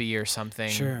Downton Abbey or something,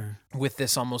 Sure. with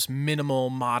this almost minimal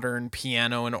modern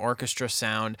piano and orchestra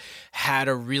sound, had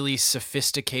a really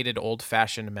sophisticated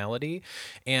old-fashioned melody.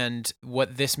 And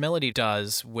what this melody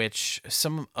does, which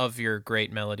some of your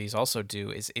great melodies also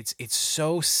do, is it's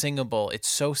so singable, it's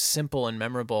so simple and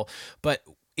memorable, but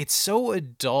it's so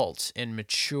adult and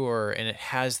mature, and it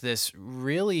has this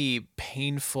really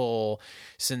painful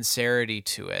sincerity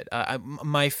to it.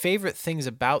 My favorite things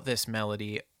about this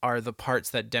melody are the parts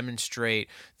that demonstrate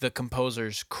the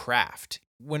composer's craft.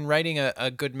 When writing a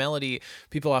good melody,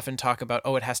 people often talk about,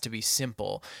 it has to be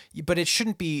simple. But it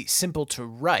shouldn't be simple to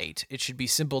write. It should be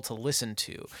simple to listen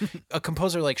to. A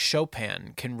composer like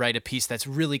Chopin can write a piece that's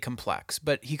really complex,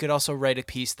 but he could also write a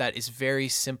piece that is very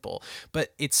simple.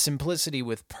 But it's simplicity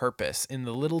with purpose in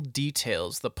the little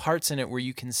details, the parts in it where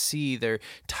you can see they're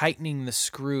tightening the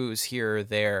screws here or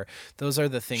there. Those are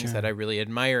the things that I really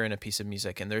admire in a piece of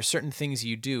music. And there are certain things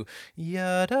you do.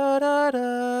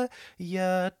 Ya-da-da-da,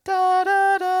 ya-da-da.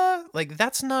 Like,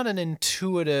 that's not an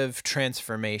intuitive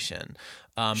transformation,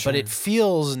 but it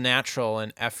feels natural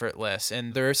and effortless.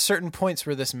 And there are certain points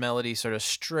where this melody sort of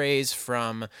strays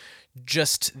from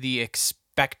just the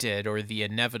expected or the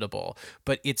inevitable,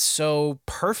 but it's so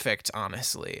perfect,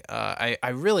 honestly. I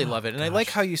really love it. And I like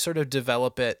how you sort of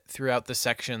develop it throughout the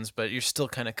sections, but you're still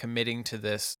kind of committing to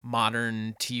this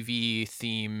modern TV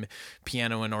theme,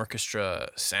 piano and orchestra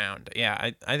sound.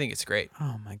 Yeah, I think it's great.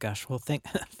 Oh my gosh. Well,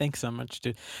 thanks so much,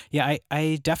 dude. Yeah,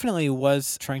 I definitely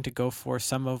was trying to go for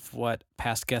some of what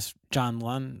past guest John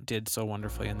Lund did so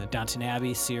wonderfully in the Downton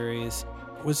Abbey series.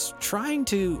 Was trying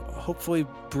to hopefully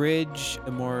bridge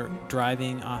a more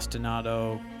driving,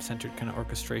 ostinato-centered kind of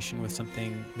orchestration with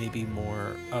something maybe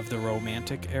more of the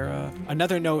Romantic era.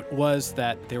 Another note was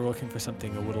that they were looking for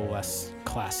something a little less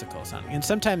classical sounding. And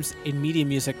sometimes in media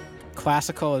music,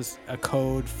 classical is a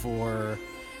code for...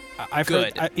 I've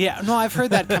heard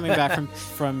that coming back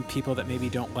from people that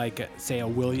maybe don't like, say, a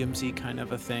Williamsy kind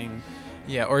of a thing.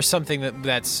 Yeah, or something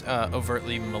that's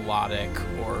overtly melodic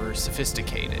or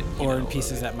sophisticated. Or in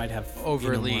pieces that might have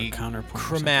overly more counterpoint,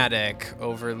 chromatic,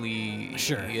 overly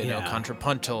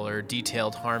contrapuntal or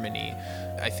detailed harmony.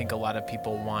 I think a lot of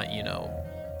people want,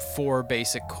 4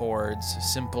 basic chords,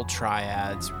 simple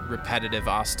triads, repetitive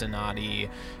ostinati,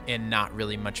 and not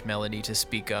really much melody to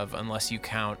speak of, unless you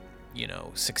count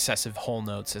successive whole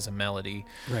notes as a melody.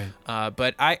 Right.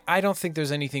 But I don't think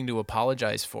there's anything to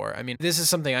apologize for. I mean, this is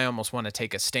something I almost want to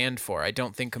take a stand for. I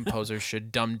don't think composers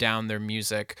should dumb down their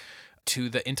music to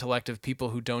the intellect of people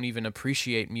who don't even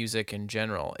appreciate music in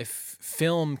general. If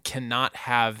film cannot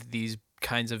have these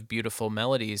kinds of beautiful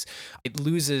melodies, it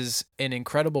loses an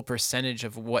incredible percentage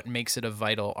of what makes it a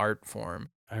vital art form.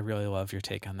 I really love your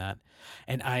take on that.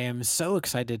 And I am so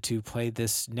excited to play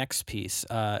this next piece.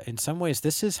 In some ways,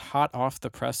 this is hot off the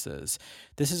presses.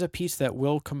 This is a piece that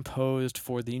Will composed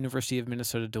for the University of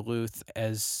Minnesota Duluth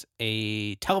as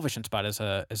a television spot, as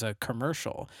a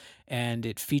commercial. And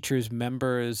it features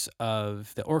members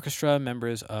of the orchestra,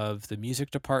 members of the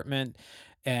music department.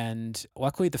 And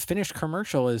luckily, the finished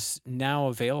commercial is now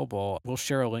available. We'll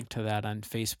share a link to that on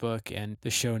Facebook and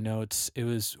the show notes. It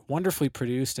was wonderfully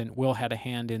produced, and Will had a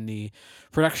hand in the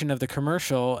production of the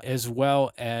commercial as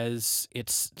well as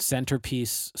its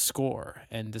centerpiece score.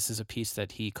 And this is a piece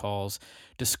that he calls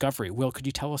Discovery. Will, could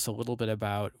you tell us a little bit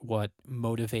about what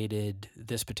motivated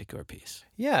this particular piece?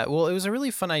 Yeah, well, it was a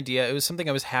really fun idea. It was something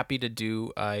I was happy to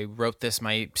do. I wrote this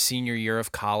my senior year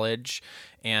of college,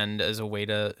 and as a way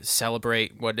to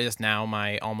celebrate what is now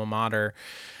my alma mater.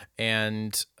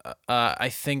 And I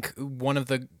think one of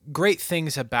the great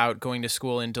things about going to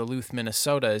school in Duluth,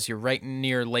 Minnesota, is you're right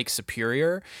near Lake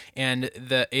Superior, and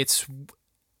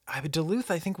Duluth,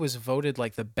 I think, was voted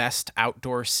like the best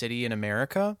outdoor city in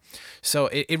America. So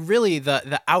it really,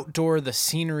 the outdoor, the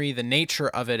scenery, the nature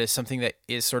of it is something that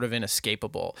is sort of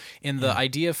inescapable. And the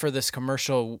idea for this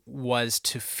commercial was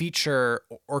to feature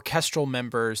orchestral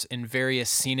members in various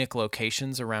scenic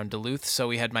locations around Duluth. So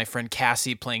we had my friend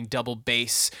Cassie playing double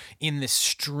bass in this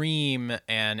stream,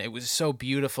 and it was so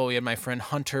beautiful. We had my friend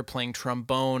Hunter playing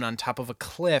trombone on top of a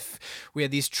cliff. We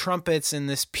had these trumpets in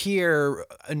this pier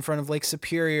in front of Lake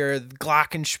Superior. warrior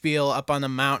glockenspiel up on the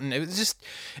mountain. It was just,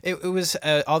 it was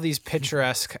all these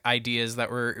picturesque ideas that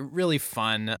were really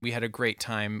fun. We had a great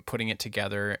time putting it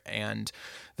together. And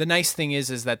the nice thing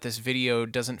is that this video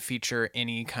doesn't feature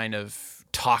any kind of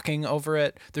talking over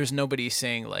it. There's nobody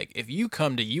saying like, if you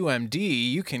come to UMD,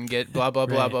 you can get blah, blah,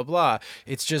 blah, Right. blah, blah.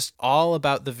 It's just all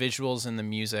about the visuals and the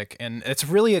music. And it's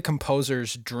really a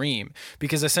composer's dream,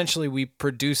 because essentially we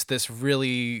produced this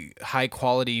really high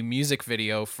quality music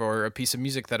video for a piece of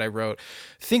music that I wrote,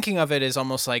 thinking of it as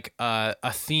almost like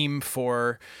a theme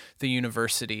for the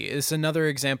university. It's another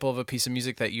example of a piece of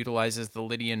music that utilizes the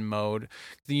Lydian mode.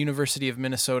 The University of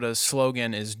Minnesota's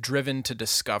slogan is "Driven to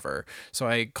Discover." So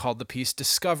I called the piece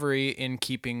Discovery in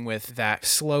keeping with that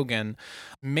slogan.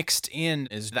 Mixed in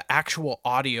is the actual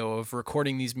audio of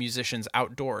recording these musicians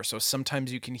outdoors. So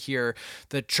sometimes you can hear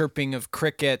the chirping of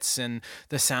crickets and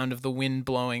the sound of the wind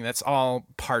blowing. That's all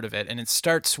part of it. And it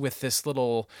starts with this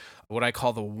little, what I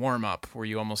call the warm-up, where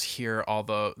you almost hear all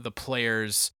the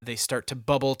players, they start to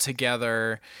bubble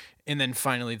together, and then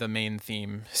finally the main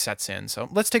theme sets in. So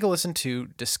let's take a listen to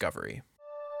Discovery.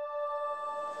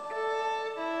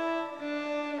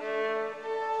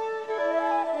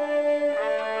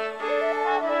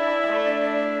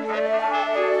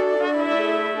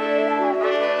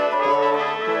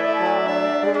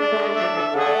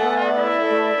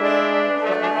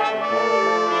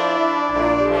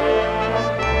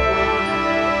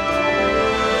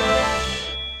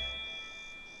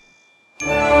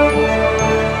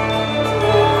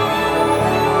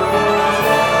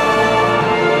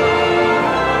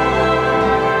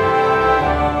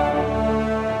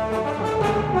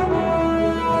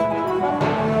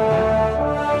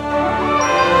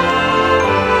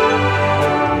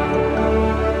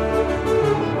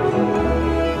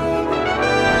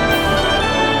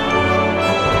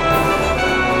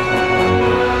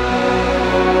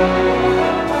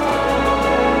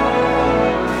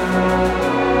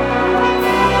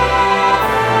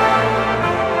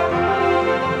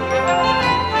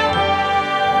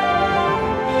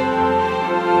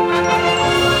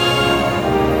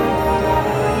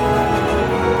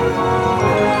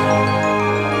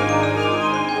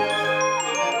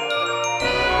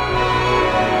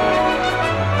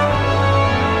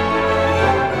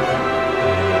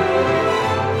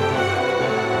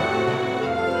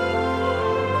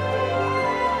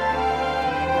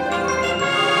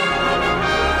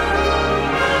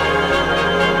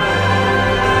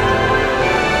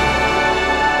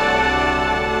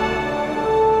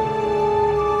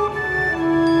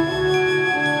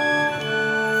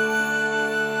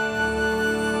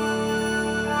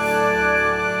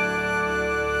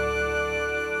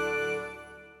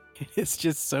 It's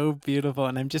just so beautiful,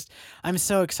 and I'm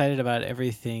so excited about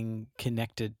everything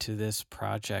connected to this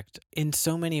project. In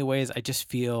so many ways, I just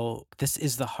feel this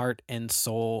is the heart and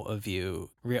soul of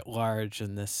you writ large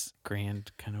in this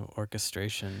grand kind of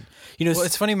orchestration. Well,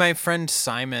 it's funny, my friend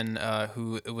Simon,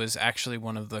 who was actually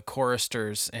one of the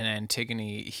choristers in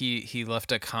Antigone, he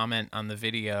left a comment on the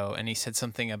video, and he said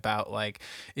something about like,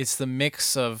 it's the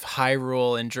mix of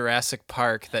Hyrule and Jurassic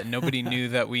Park that nobody knew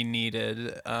that we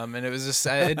needed. And it was just,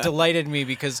 it delighted me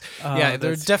because, yeah,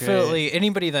 there's definitely, great.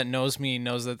 anybody that knows me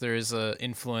knows that there is a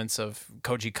influence of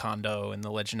Koji Kondo and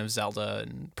The Legend of Zelda,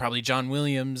 and probably John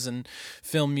Williams and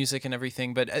film music and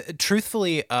everything. But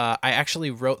truthfully, I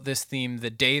actually wrote this theme the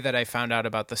day that I found out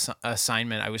about the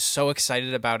assignment. I was so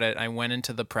excited about it. I went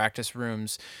into the practice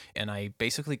rooms and I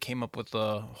basically came up with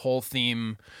the whole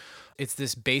theme. It's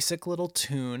this basic little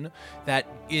tune that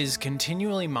is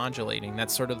continually modulating.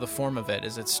 That's sort of the form of it,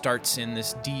 is it starts in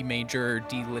this D major,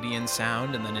 D Lydian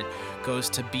sound, and then it goes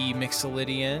to B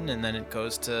Mixolydian, and then it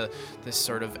goes to this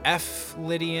sort of F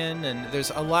Lydian, and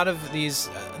there's a lot of these,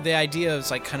 the idea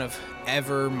is like kind of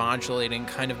ever modulating,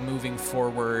 kind of moving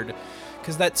forward,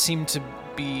 because that seemed to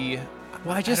be...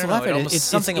 Well, I just don't love know, it. It's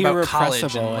something it's about college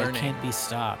and irrepressible. It learning. can't be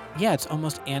stopped. Yeah, it's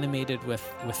almost animated with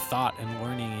thought and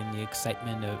learning and the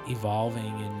excitement of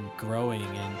evolving and growing.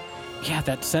 And yeah,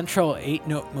 that central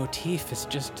 8-note motif is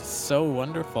just so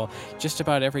wonderful. Just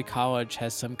about every college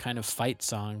has some kind of fight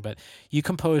song, but you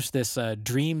composed this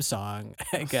dream song,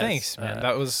 I guess. Thanks, man.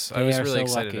 I was they are really so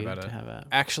excited lucky about it. to have it.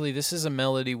 Actually, this is a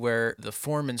melody where the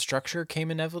form and structure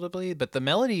came inevitably, but the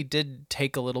melody did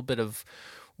take a little bit of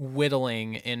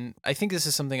whittling. And I think this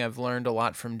is something I've learned a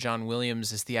lot from John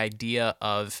Williams, is the idea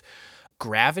of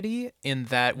gravity in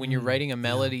that when you're writing a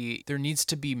melody, there needs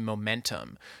to be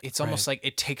momentum. It's almost like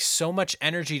it takes so much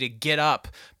energy to get up,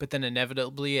 but then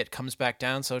inevitably it comes back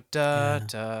down. So da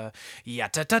da ya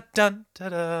da da da da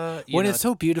da. When it's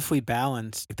so beautifully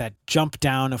balanced, that jump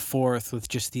down a fourth with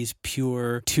just these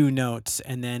pure two notes,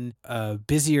 and then a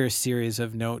busier series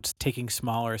of notes taking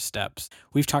smaller steps.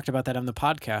 We've talked about that on the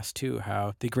podcast too,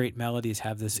 how the great melodies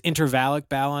have this intervallic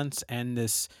balance and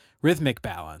this rhythmic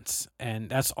balance, and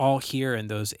that's all here in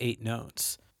those 8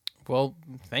 notes. Well,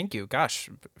 thank you. Gosh,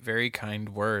 very kind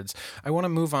words. I want to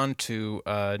move on to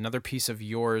another piece of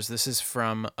yours. This is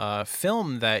from a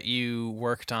film that you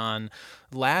worked on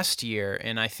last year,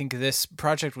 and I think this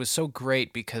project was so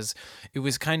great because it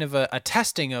was kind of a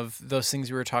testing of those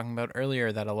things we were talking about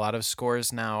earlier, that a lot of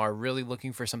scores now are really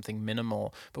looking for something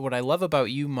minimal. But what I love about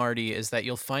you, Marty, is that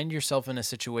you'll find yourself in a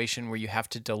situation where you have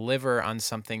to deliver on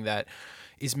something that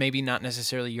is maybe not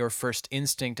necessarily your first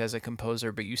instinct as a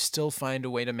composer, but you still find a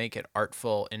way to make it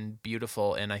artful and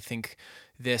beautiful. And I think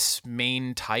this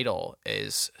main title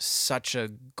is such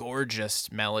a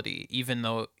gorgeous melody, even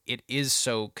though it is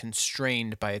so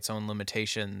constrained by its own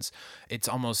limitations. It's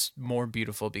almost more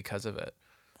beautiful because of it.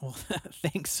 Well,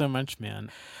 thanks so much,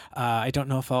 man. I don't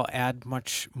know if I'll add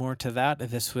much more to that.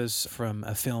 This was from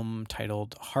a film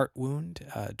titled Heart Wound,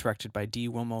 directed by D.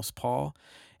 Wilmos Paul.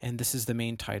 And this is the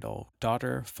main title,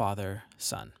 Daughter, Father,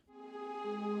 Son.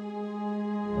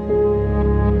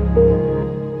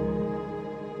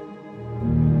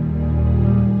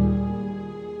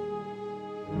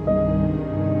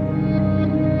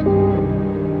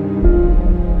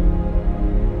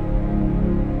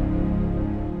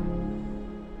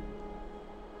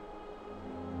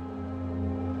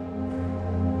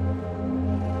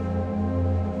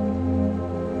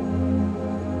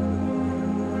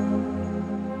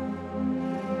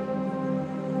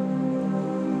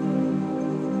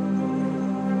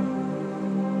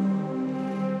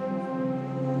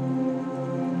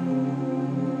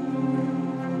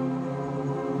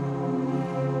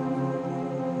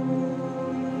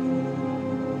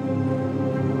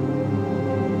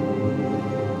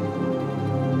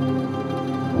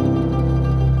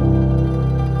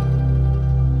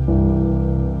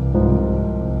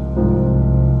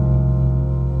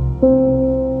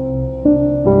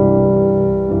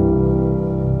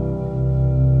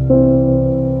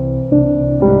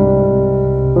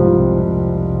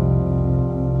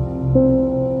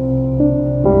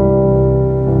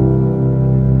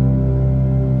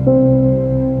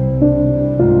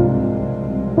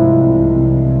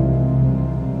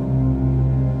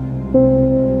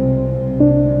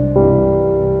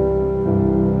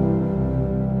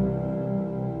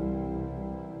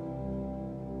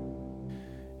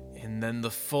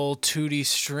 Full tutti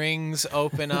strings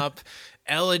open up,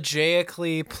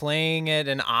 elegiacally playing it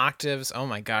in octaves. Oh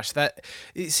my gosh,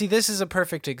 this is a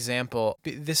perfect example.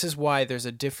 This is why there's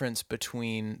a difference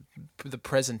between the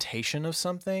presentation of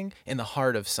something and the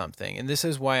heart of something. And this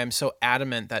is why I'm so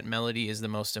adamant that melody is the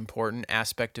most important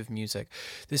aspect of music.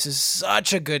 This is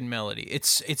such a good melody.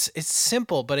 It's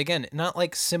simple, but again, not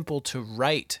like simple to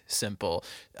write, simple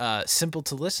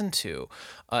to listen to.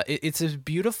 It's a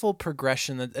beautiful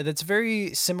progression that's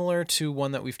very similar to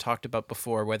one that we've talked about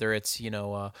before, whether it's,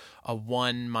 a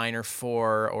 1 minor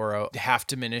 4 or a half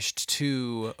diminished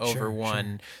 2 over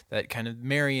 1, that kind of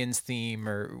Marian's theme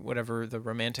or whatever the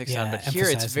romantic sound. But here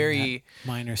it's very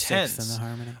minor tense, 6th in the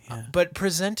harmony. Yeah. But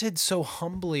presented so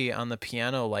humbly on the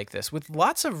piano like this, with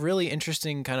lots of really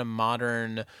interesting kind of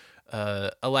modern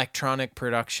electronic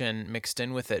production mixed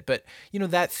in with it. But,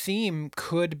 that theme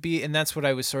could be, and that's what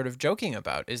I was sort of joking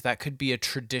about, is that could be a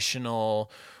traditional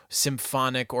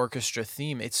symphonic orchestra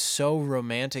theme. It's so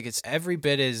romantic. It's every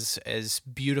bit as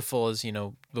beautiful as,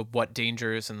 the What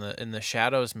Dangers in the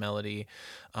Shadows melody.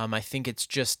 I think it's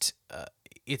just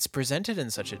it's presented in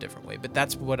such a different way, but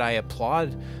that's what I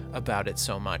applaud about it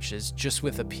so much, is just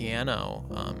with a piano,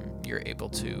 you're able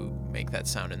to make that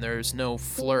sound, and there's no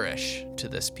flourish to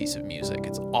this piece of music.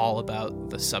 It's all about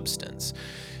the substance.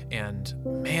 And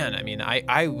man, I mean,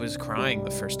 I was crying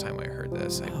the first time I heard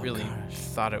this. I really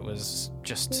thought it was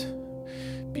just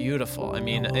beautiful. I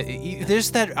mean,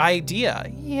 there's that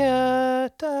idea, yeah,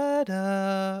 da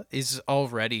da, is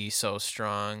already so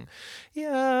strong,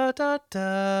 yeah, da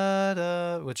da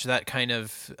da, which that kind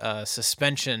of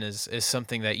suspension is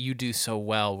something that you do so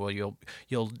well, where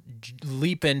you'll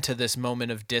leap into this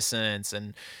moment of dissonance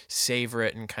and savor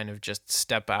it and kind of just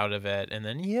step out of it, and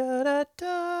then yeah, da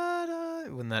da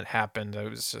da. When that happened, I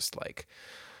was just like,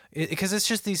 Because it's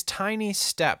just these tiny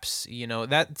steps,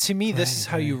 that to me, this is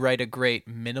how you write a great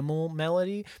minimal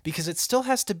melody, because it still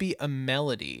has to be a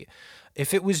melody.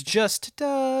 If it was just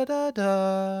da da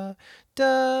da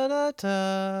da da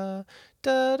da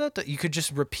da da da, you could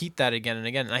just repeat that again and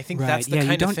again. And I think that's the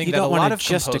kind of thing that a lot of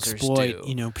composers just exploit,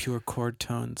 do. Pure chord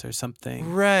tones or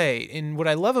something. Right. And what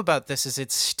I love about this is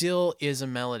it still is a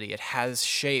melody. It has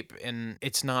shape and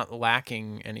it's not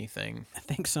lacking anything.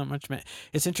 Thanks so much, man.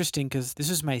 It's interesting because this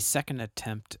is my second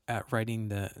attempt at writing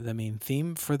the main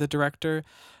theme for the director.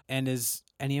 And as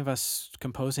any of us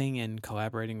composing and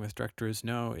collaborating with directors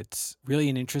know, it's really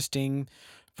an interesting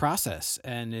process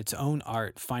and its own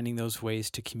art, finding those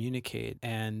ways to communicate.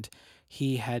 And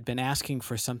he had been asking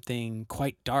for something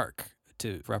quite dark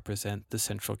to represent the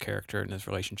central character and his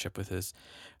relationship with his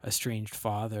estranged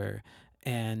father.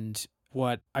 And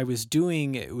what I was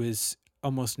doing, it was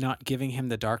almost not giving him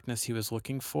the darkness he was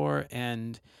looking for,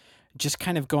 and just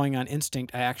kind of going on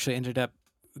instinct. I actually ended up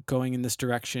going in this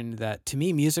direction that to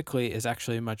me musically is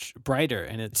actually much brighter,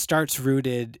 and it starts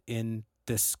rooted in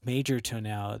this major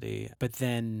tonality, but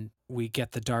then we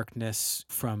get the darkness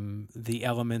from the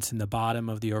elements in the bottom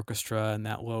of the orchestra and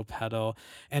that low pedal,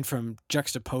 and from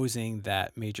juxtaposing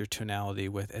that major tonality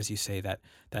with, as you say, that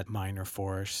minor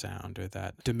four-ish sound or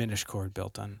that diminished chord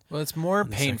built on. Well, it's more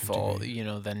painful,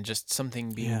 than just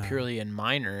something being purely in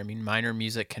minor. I mean, minor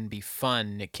music can be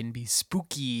fun. It can be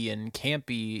spooky and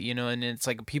campy, and it's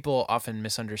like people often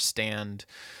misunderstand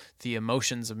the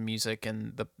emotions of music,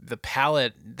 and the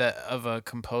palette of a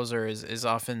composer is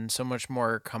often so much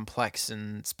more complex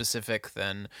and specific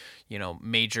than,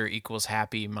 major equals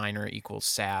happy, minor equals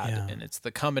sad. Yeah. And it's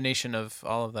the combination of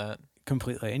all of that.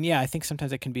 Completely. And I think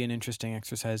sometimes it can be an interesting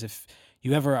exercise if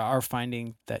you ever are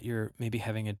finding that you're maybe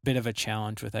having a bit of a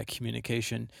challenge with that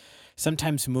communication,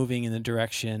 sometimes moving in the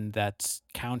direction that's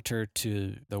counter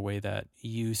to the way that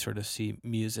you sort of see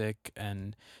music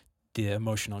and the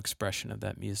emotional expression of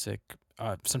that music.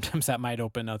 Sometimes that might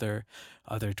open other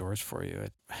doors for you.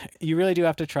 You really do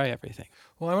have to try everything.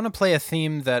 Well, I want to play a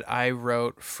theme that I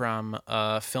wrote from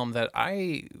a film that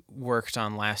I worked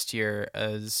on last year,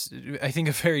 as I think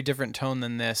a very different tone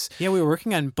than this. Yeah, we were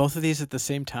working on both of these at the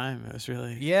same time. It was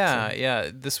really...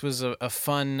 Yeah. This was a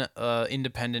fun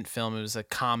independent film. It was a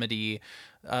comedy,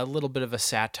 a little bit of a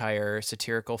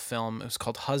satirical film. It was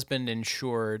called Husband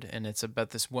Insured, and it's about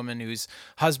this woman whose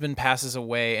husband passes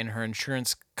away and her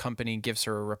insurance company gives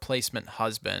her a replacement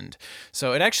husband.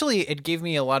 So it gave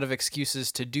me a lot of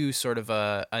excuses to do sort of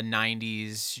a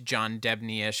 90s John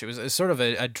Debney-ish. It was sort of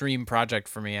a dream project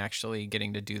for me, actually,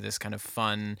 getting to do this kind of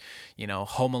fun,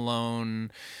 Home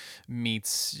Alone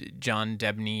meets John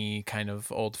Debney kind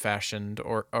of old-fashioned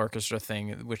orchestra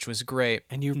thing, which was great.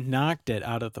 And you knocked it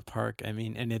out of the park. I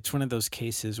mean, and it's one of those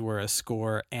cases where a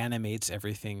score animates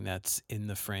everything that's in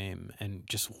the frame and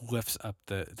just lifts up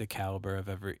the caliber of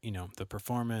every, the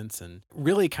performance, and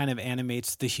really kind of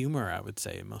animates the humor, I would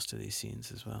say, in most of these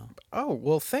scenes as well. Oh,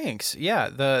 well, thanks. Yeah,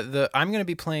 I'm going to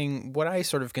be playing what I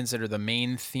sort of consider the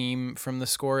main theme from the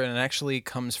score, and it actually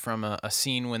comes from a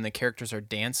scene when the characters are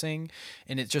dancing,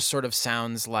 and it just sort of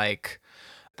sounds like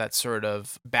that sort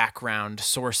of background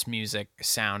source music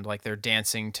sound, like they're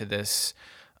dancing to this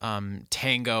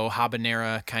tango,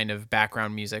 habanera kind of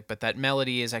background music, but that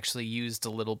melody is actually used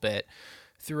a little bit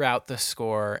throughout the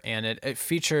score, and it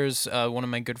features one of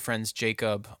my good friends,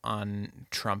 Jacob, on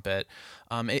trumpet.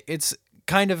 It's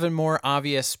kind of a more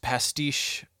obvious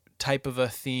pastiche type of a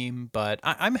theme, but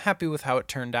I'm happy with how it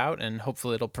turned out, and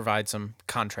hopefully it'll provide some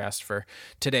contrast for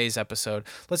today's episode.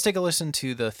 Let's take a listen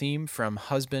to the theme from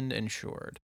Husband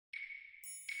Insured.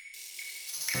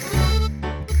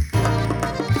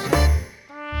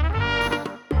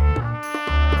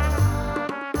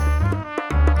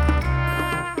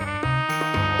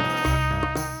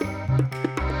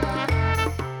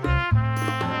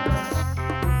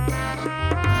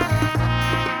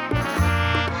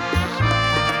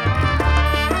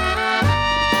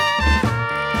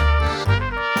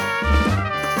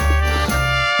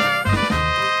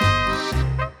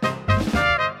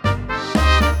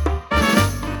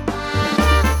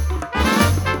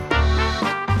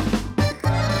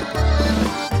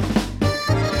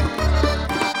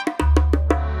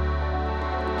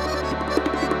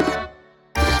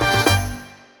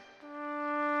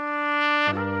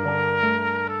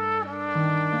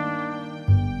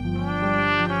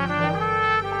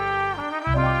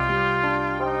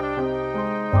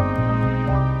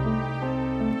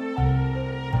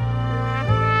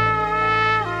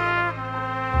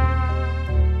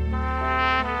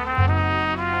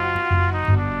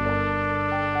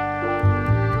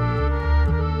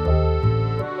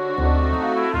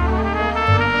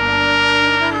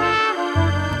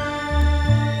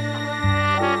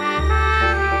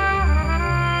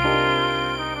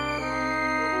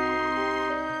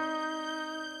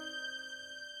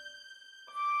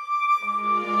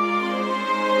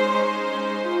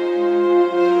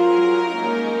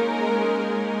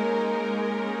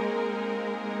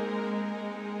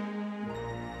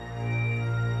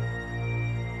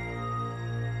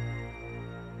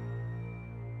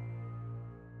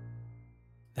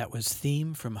 That was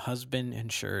Theme from Husband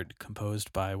Insured,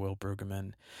 composed by Will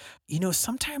Brueggemann.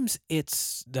 Sometimes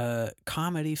it's the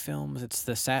comedy films, it's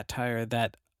the satire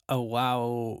that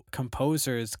allow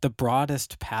composers the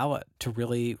broadest palette to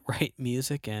really write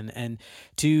music in and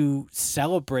to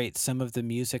celebrate some of the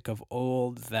music of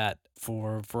old that,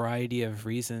 for a variety of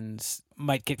reasons,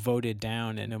 might get voted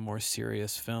down in a more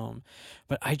serious film.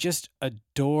 But I just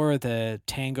adore the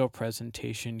tango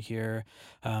presentation here.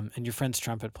 And your friend's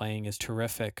trumpet playing is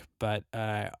terrific. But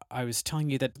I was telling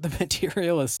you that the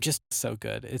material is just so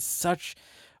good. It's such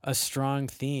a strong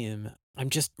theme. I'm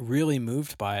just really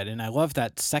moved by it. And I love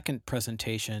that second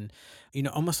presentation,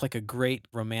 almost like a great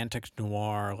romantic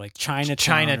noir, like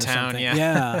Chinatown or something.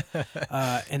 Yeah.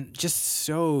 And just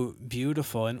so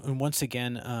beautiful. And once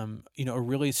again, a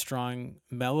really strong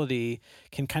melody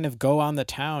can kind of go on the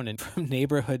town and from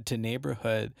neighborhood to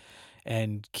neighborhood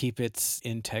and keep its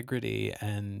integrity,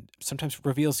 and sometimes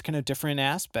reveals kind of different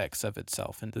aspects of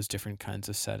itself in those different kinds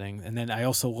of settings. And then I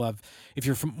also love, if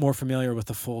you're more familiar with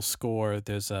the full score,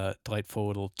 there's a delightful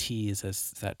little tease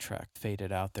as that track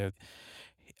faded out there.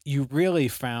 You really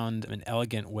found an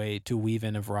elegant way to weave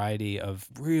in a variety of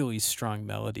really strong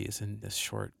melodies in this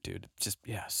short, dude. Just,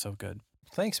 yeah, so good.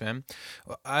 Thanks, man.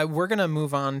 We're going to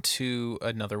move on to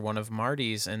another one of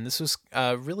Marty's, and this was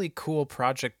a really cool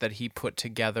project that he put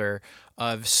together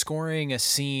of scoring a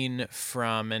scene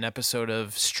from an episode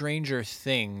of Stranger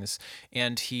Things,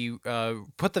 and he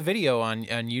put the video on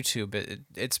YouTube.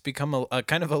 It's become a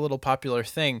kind of a little popular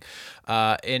thing,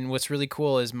 and what's really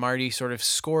cool is Marty sort of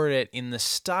scored it in the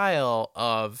style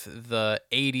of the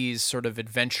 80s sort of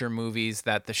adventure movies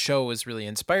that the show was really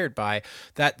inspired by.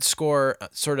 That score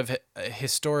sort of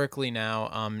historically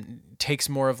now takes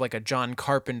more of like a John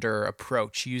Carpenter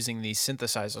approach using these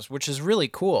synthesizers, which is really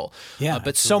cool. Yeah,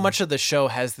 but so much of the show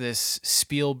has this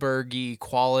Spielberg-y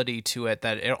quality to it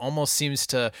that it almost seems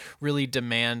to really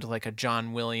demand like a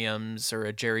John Williams or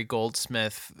a Jerry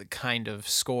Goldsmith kind of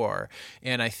score.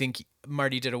 And I think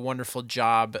Marty did a wonderful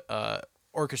job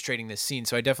orchestrating this scene.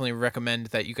 So I definitely recommend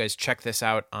that you guys check this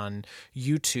out on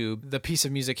YouTube. The piece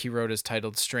of music he wrote is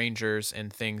titled Strangers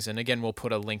and Things. And again, we'll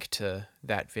put a link to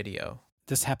that video.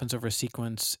 This happens over a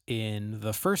sequence in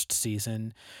the first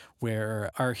season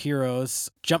where our heroes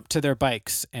jump to their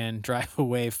bikes and drive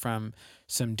away from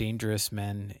some dangerous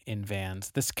men in vans.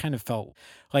 This kind of felt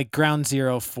like ground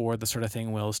zero for the sort of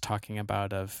thing Will's talking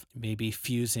about, of maybe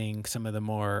fusing some of the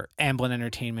more Amblin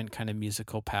Entertainment kind of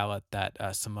musical palette that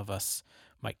some of us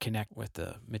might connect with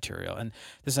the material. And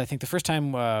this is, I think, the first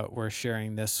time we're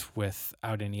sharing this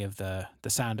without any of the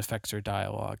sound effects or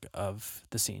dialogue of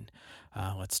the scene.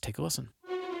 Let's take a listen.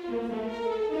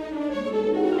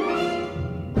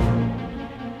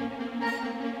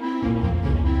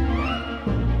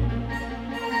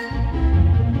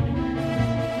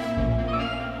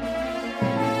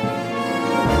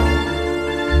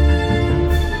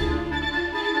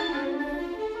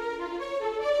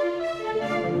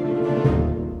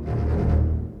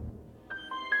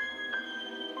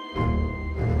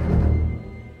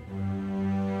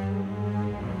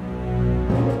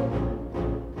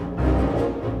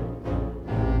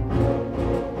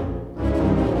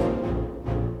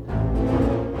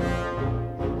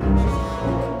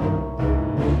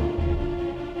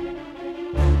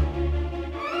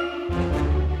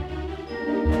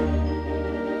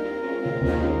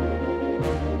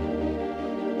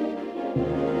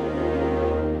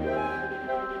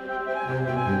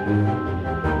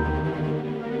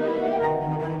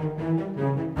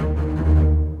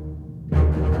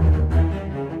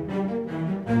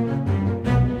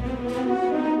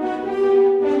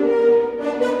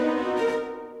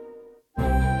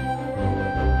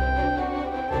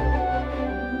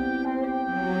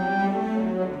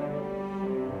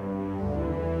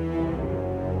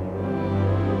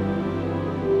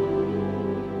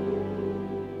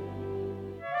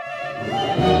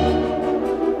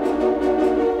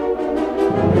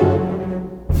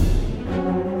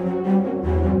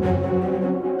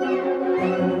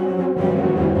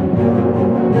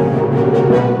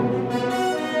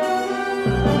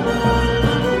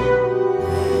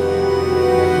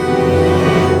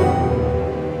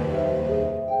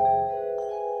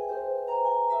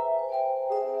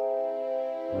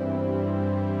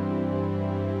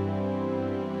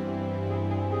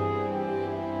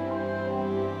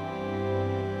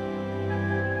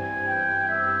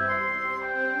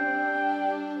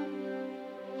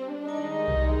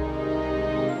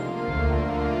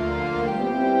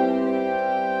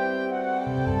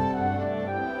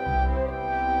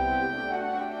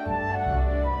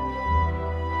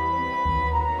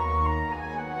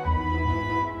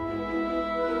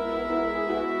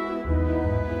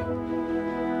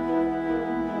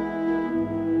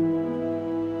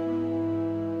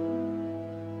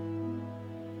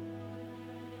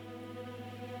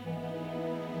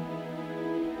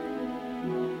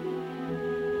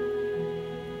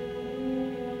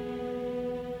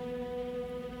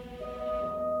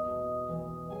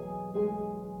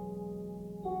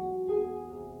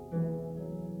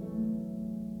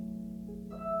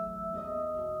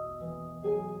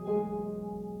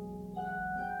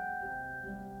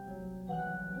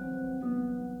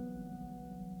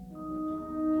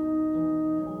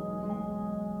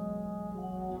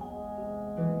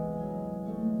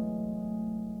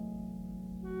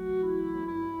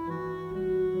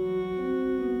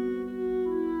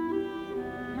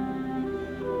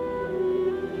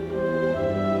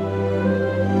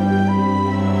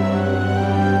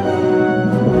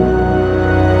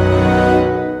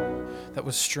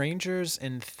 was Strangers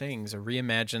and Things, a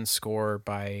reimagined score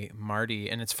by Marty.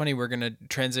 And it's funny, we're going to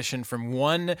transition from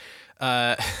one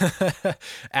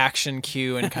action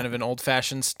cue in kind of an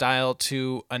old-fashioned style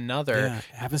to another. Yeah,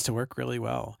 it happens to work really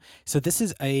well. So this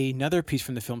is another piece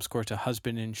from the film score to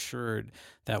Husband Insured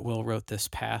that Will wrote this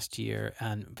past year.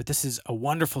 But this is a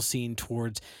wonderful scene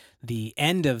towards the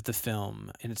end of the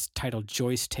film, and it's titled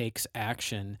Joyce Takes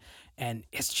Action. And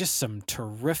it's just some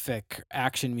terrific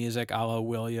action music a la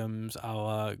Williams, a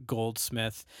la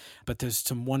Goldsmith. But there's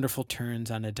some wonderful turns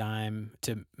on a dime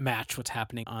to match what's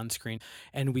happening on screen.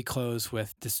 And we close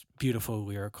with this beautiful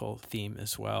lyrical theme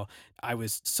as well. I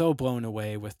was so blown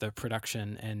away with the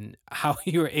production and how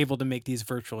you were able to make these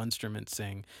virtual instruments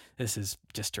sing. This is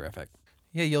just terrific.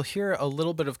 Yeah, you'll hear a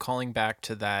little bit of calling back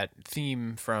to that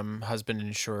theme from Husband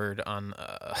Insured on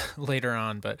later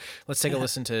on, but let's take a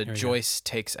listen to Joyce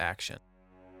Takes Action.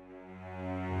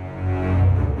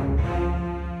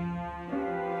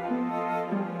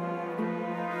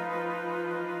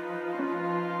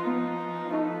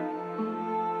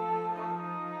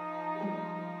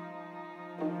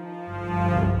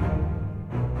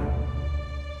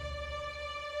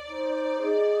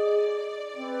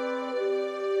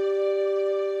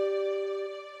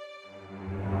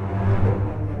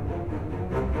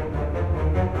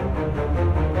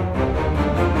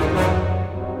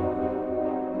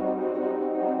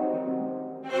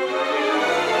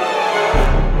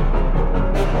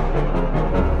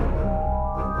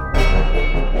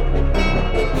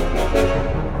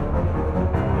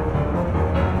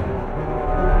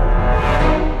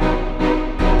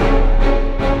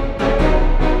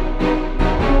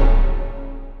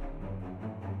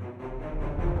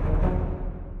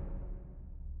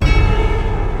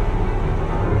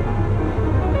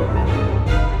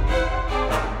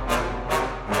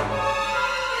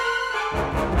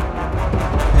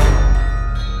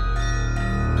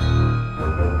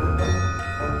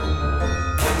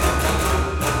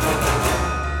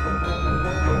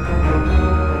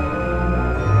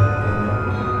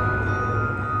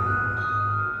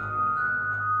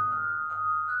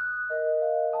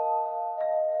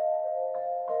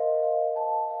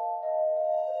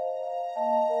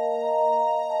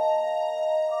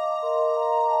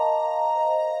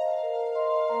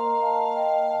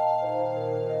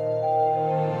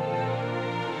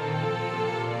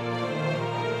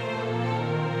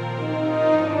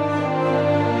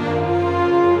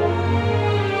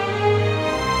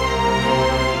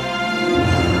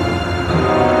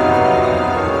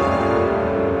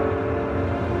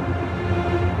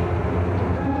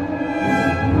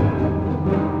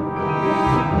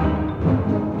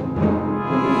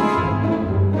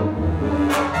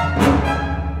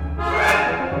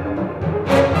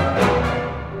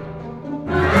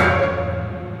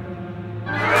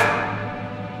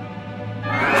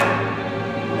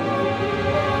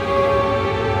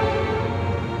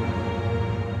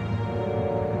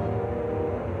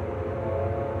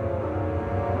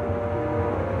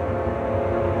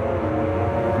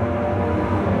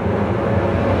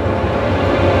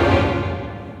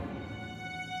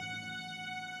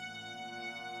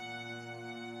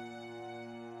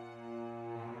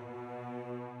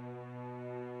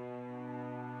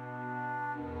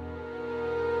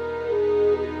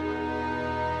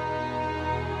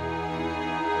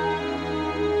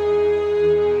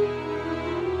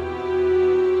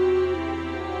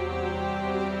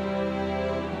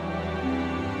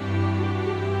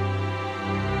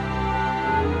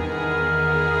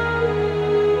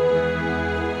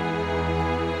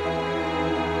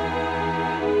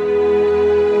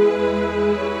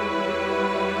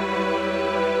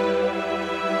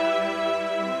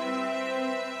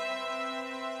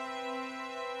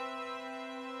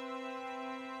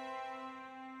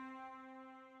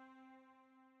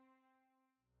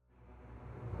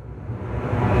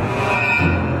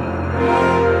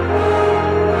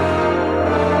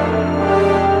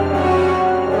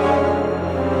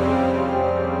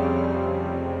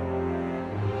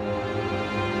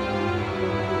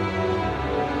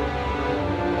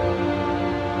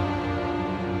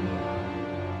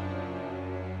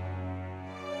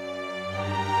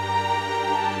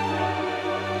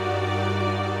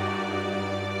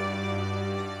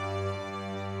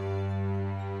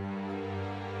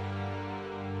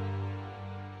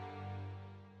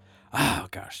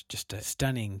 Just a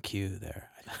stunning cue there.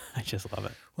 I just love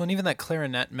it. Well, and even that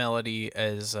clarinet melody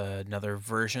is another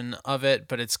version of it,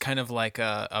 but it's kind of like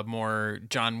a more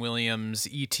John Williams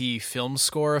E.T. film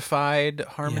scorified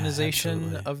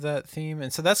harmonization of that theme.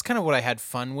 And so that's kind of what I had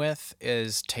fun with,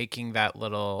 is taking that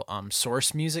little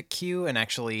source music cue and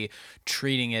actually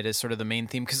treating it as sort of the main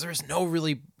theme, because there's no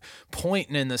really point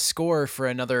in the score for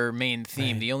another main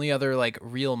theme. Right. The only other like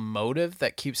real motive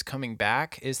that keeps coming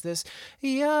back is this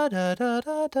ya da da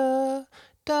da da.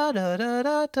 Da, da, da,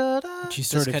 da, da, da. She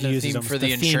sort of uses theme for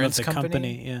the insurance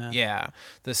company. Yeah.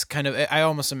 This kind of, I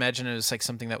almost imagine it as like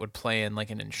something that would play in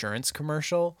like an insurance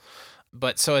commercial.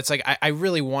 But so it's like I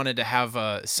really wanted to have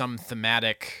some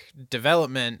thematic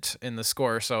development in the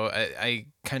score. So I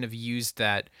kind of used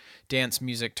that dance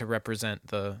music to represent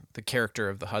the character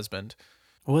of the husband.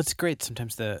 Well, it's great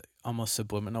sometimes the almost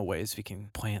subliminal ways we can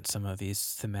plant some of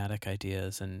these thematic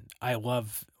ideas. And I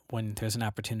love when there's an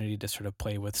opportunity to sort of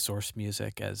play with source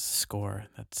music as score.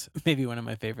 That's maybe one of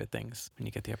my favorite things when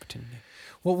you get the opportunity.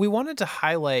 Well, we wanted to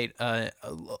highlight a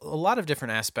lot of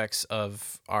different aspects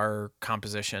of our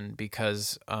composition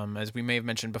because, as we may have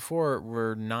mentioned before,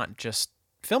 we're not just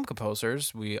film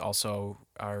composers. We also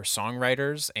are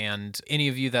songwriters, and any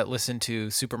of you that listen to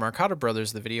Super Marcato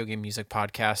Brothers, the video game music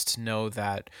podcast, know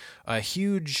that a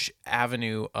huge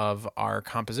avenue of our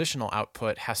compositional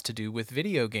output has to do with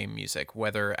video game music,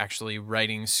 whether actually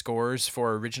writing scores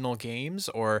for original games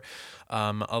or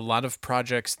a lot of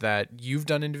projects that you've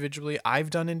done individually, I've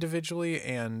done individually,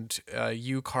 and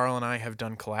you, Carl, and I have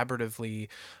done collaboratively,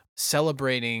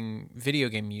 celebrating video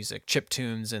game music,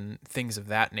 chiptunes, and things of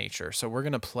that nature. So we're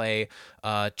going to play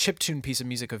a chiptune piece of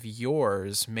music of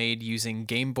yours made using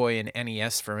Game Boy and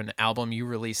NES from an album you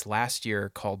released last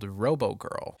year called Robo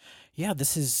Girl. Yeah,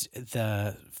 this is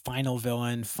the final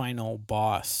villain, final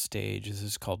boss stage. This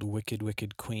is called Wicked,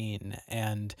 Wicked Queen.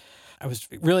 And I was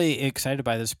really excited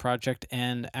by this project,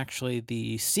 and actually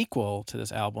the sequel to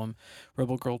this album,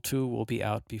 Robo Girl 2, will be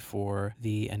out before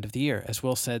the end of the year. As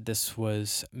Will said, this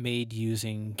was made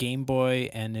using Game Boy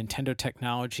and Nintendo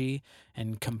technology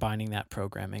and combining that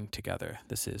programming together.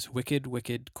 This is Wicked,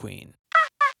 Wicked Queen.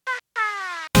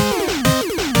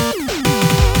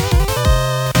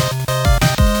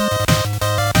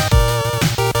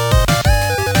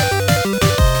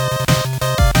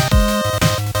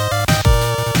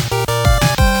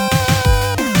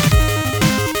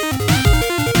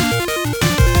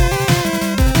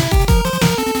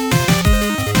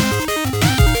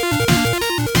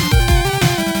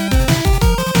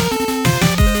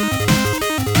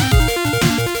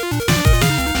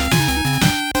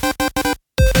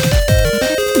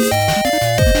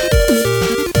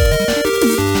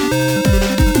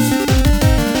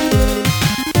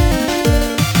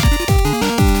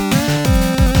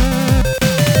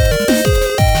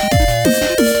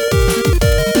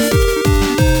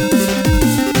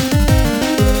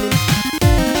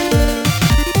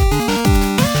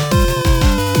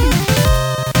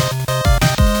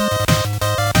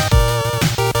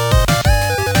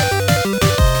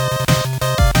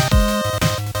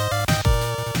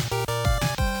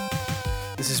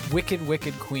 Wicked,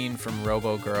 Wicked Queen from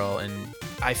Robo Girl, and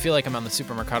I feel like I'm on the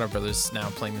Super Marcato Brothers now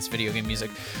playing this video game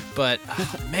music, but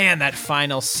man, that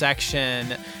final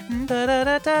section.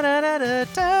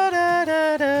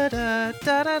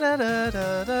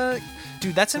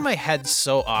 Dude, that's in my head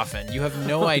so often. You have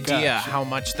no idea how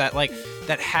much that, like,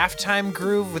 that halftime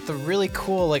groove with the really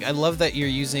cool, like, I love that you're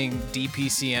using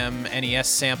DPCM NES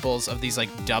samples of these, like,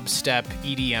 dubstep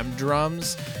EDM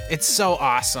drums. It's so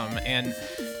awesome, and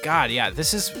God, yeah,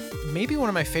 this is maybe one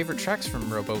of my favorite tracks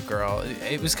from Robo Girl.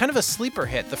 It was kind of a sleeper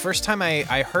hit. The first time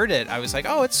I heard it, I was like,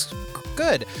 oh, it's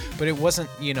good. But it wasn't,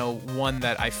 one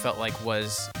that I felt like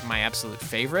was my absolute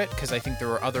favorite, because I think there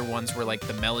were other ones where, like,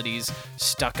 the melodies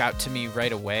stuck out to me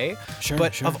right away.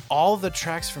 But of all the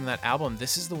tracks from that album,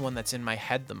 this is the one that's in my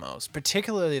head the most,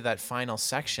 particularly that final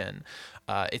section.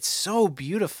 It's so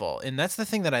beautiful. And that's the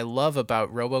thing that I love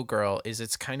about Robo Girl, is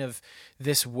it's kind of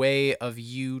this way of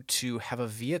you to have a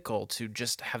vehicle to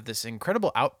just have this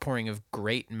incredible outpouring of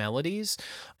great melodies.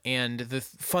 And the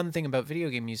fun thing about video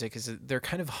game music is that they're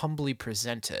kind of humbly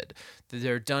presented.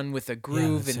 They're done with a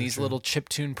groove and these little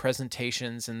chiptune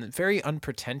presentations, and very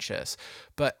unpretentious.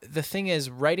 But the thing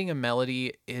is, writing a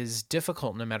melody is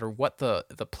difficult no matter what the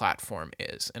platform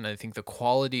is. And I think the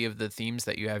quality of the themes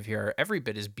that you have here are every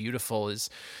bit as beautiful as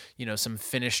as, some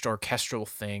finished orchestral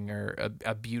thing or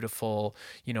a beautiful,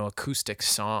 acoustic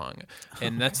song.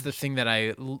 And that's the thing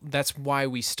that's why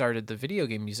we started the Video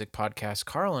Game Music Podcast,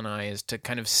 Carl and I, is to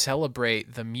kind of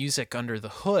celebrate the music under the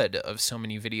hood of so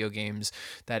many video games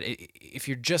that if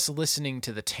you're just listening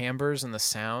to the timbres and the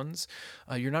sounds,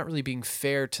 you're not really being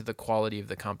fair to the quality of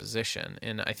the composition.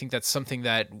 And I think that's something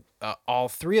that all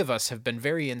three of us have been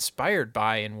very inspired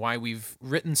by, and why we've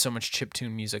written so much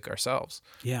chiptune music ourselves.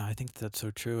 Yeah, I think that's so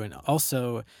true. And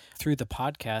also through the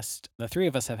podcast, the three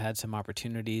of us have had some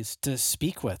opportunities to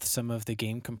speak with some of the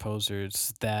game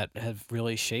composers that have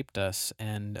really shaped us.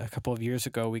 And a couple of years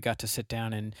ago, we got to sit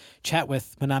down and chat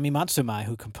with Manami Matsumae,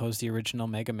 who composed the original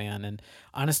Mega Man. And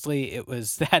honestly, it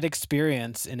was that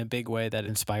experience in a big way that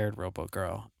inspired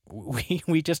RoboGirl.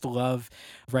 We just love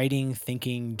writing,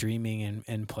 thinking, dreaming,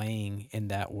 and playing in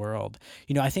that world.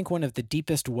 I think one of the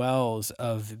deepest wells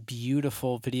of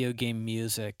beautiful video game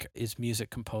music is music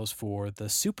composed for the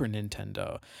Super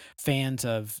Nintendo. Fans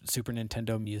of Super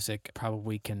Nintendo music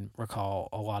probably can recall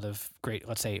a lot of great,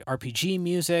 let's say, RPG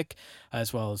music,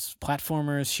 as well as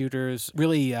platformers, shooters,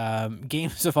 really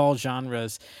games of all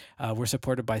genres were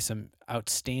supported by some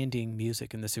outstanding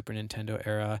music in the Super Nintendo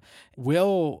era.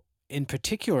 Will, in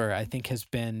particular, I think, has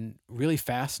been really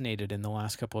fascinated in the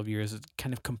last couple of years,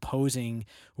 kind of composing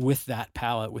with that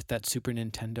palette, with that Super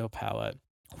Nintendo palette.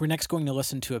 We're next going to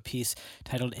listen to a piece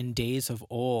titled In Days of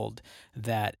Old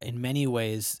that in many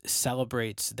ways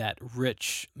celebrates that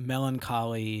rich,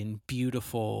 melancholy, and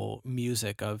beautiful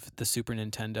music of the Super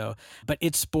Nintendo. But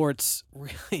it sports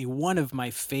really one of my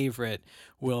favorite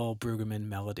Will Brueggemann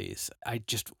melodies. I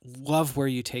just love where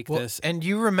you take this. And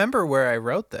you remember where I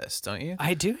wrote this, don't you?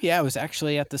 I do, yeah. I was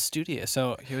actually at the studio.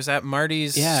 So he was at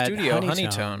Marty's studio,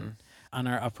 Honeytone. On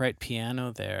our upright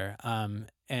piano there.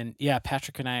 And yeah,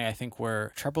 Patrick and I think,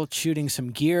 were troubleshooting some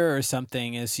gear or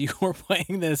something as you were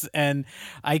playing this, and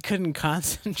I couldn't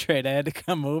concentrate. I had to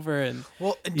come over and see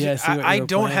what I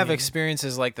don't playing. have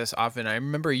experiences like this often. I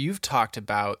remember you've talked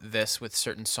about this with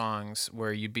certain songs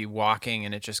where you'd be walking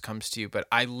and it just comes to you. But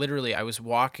I was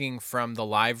walking from the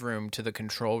live room to the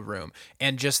control room,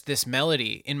 and just this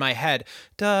melody in my head,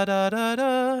 da da da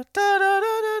da da da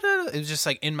da da. It was just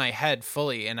like in my head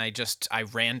fully, and I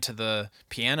ran to the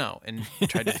piano and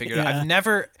tried to figure it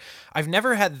out. I've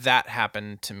never had that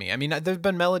happen to me. I mean, there've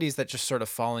been melodies that just sort of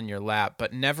fall in your lap,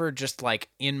 but never just like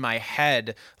in my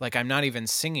head, like I'm not even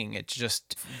singing. It's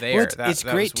just there. Well, it's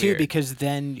great too, because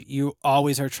then you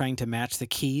always are trying to match the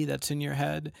key that's in your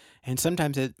head. And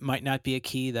sometimes it might not be a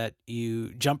key that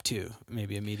you jump to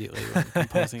maybe immediately when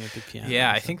composing at the piano.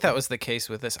 Yeah, I think that was the case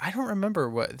with this. I don't remember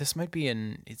what this might be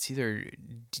it's either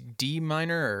D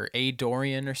minor or A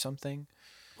Dorian or something.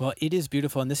 Well, it is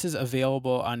beautiful, and this is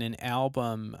available on an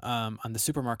album on the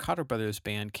Super Marcato Brothers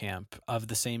Bandcamp of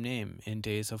the same name, In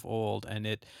Days of Old, and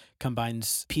it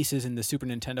combines pieces in the Super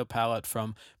Nintendo palette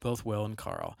from both Will and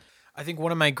Carl. I think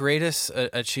one of my greatest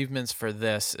achievements for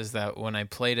this is that when I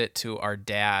played it to our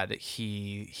dad,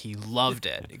 he loved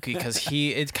it, because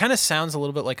it kind of sounds a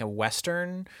little bit like a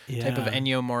Western type of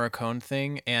Ennio Morricone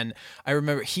thing. And I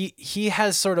remember he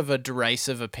has sort of a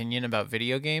derisive opinion about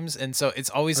video games. And so it's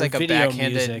always like a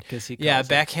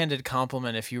backhanded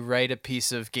compliment. If you write a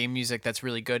piece of game music that's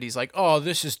really good, he's like, oh,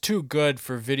 this is too good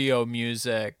for video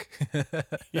music.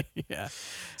 Yeah.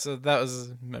 So that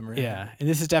was a memory. Yeah. And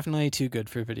this is definitely too good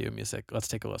for video music. Let's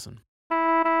take a listen.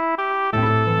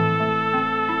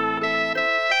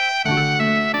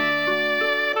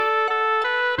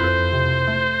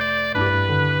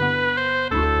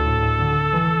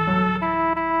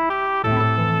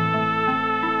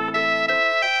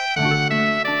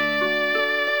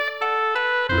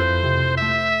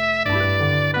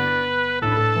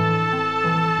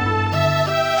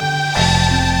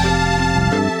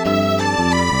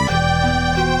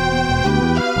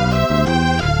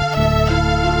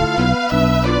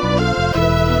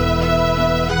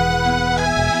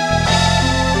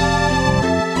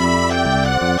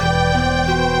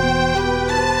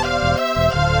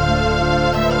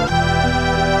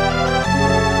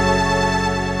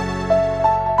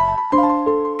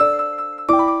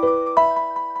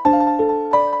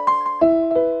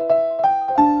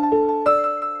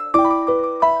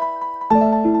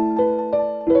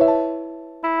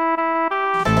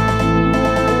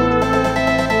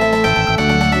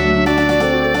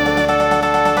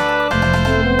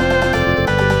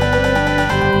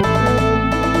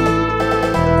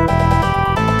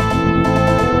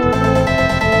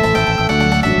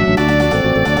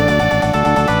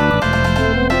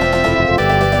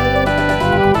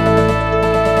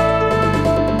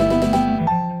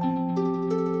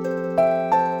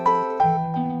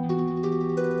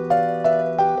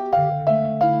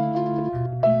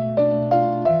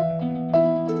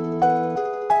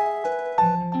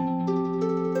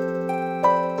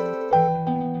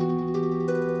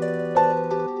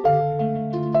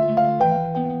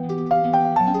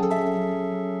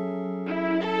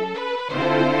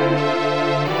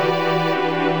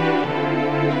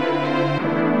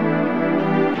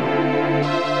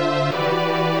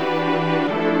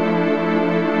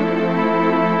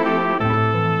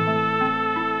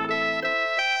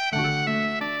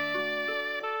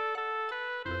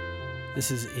 This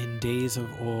is In Days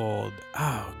of Old.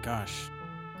 Oh, gosh.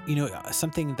 You know,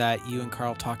 something that you and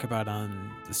Carl talk about on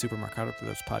the Super Mercado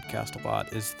Brothers podcast a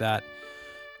lot is that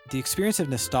the experience of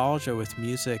nostalgia with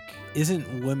music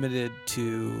isn't limited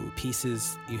to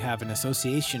pieces you have an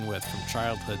association with from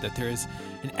childhood, that there is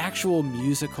an actual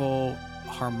musical,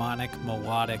 harmonic,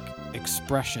 melodic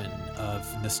expression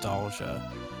of nostalgia.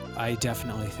 I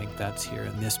definitely think that's here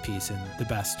in this piece in the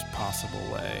best possible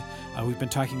way. We've been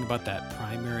talking about that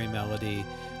primary melody,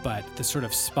 but the sort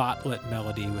of spotlit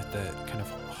melody with the kind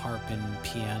of harp and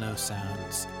piano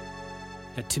sounds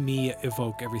that to me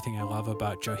evoke everything I love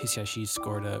about Joe Hisayashi's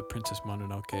score to Princess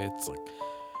Mononoke. It's like,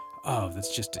 oh,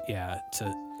 that's just, it's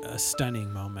a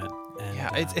stunning moment. And,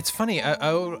 yeah, it's funny.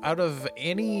 Out of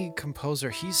any composer,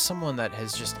 he's someone that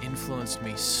has just influenced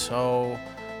me so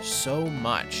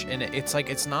much. And it's like,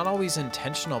 it's not always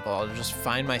intentional, but I'll just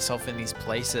find myself in these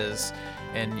places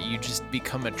and you just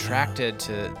become attracted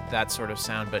to that sort of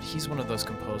sound. But he's one of those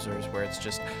composers where it's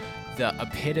just the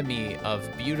epitome of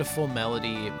beautiful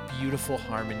melody, beautiful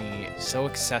harmony, so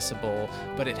accessible,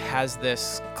 but it has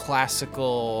this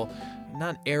classical,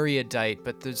 not erudite,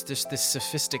 but there's just this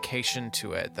sophistication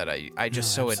to it that I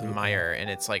just so admire. And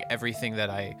it's like everything that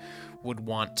I would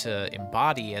want to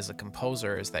embody as a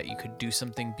composer is that you could do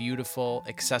something beautiful,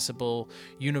 accessible,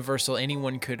 universal,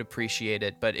 anyone could appreciate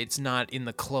it, but it's not in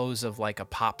the clothes of like a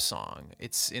pop song.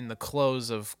 It's in the clothes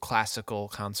of classical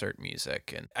concert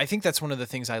music. And I think that's one of the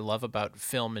things I love about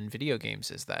film and video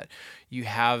games is that you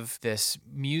have this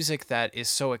music that is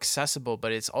so accessible,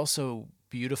 but it's also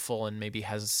beautiful and maybe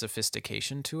has a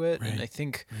sophistication to it. Right. And I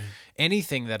think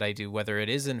anything that I do, whether it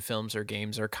is in films or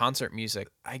games or concert music,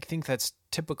 I think that's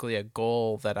typically a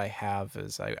goal that I have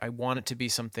is I want it to be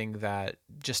something that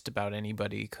just about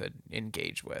anybody could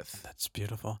engage with. That's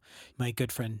beautiful. My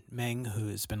good friend Meng, who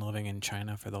has been living in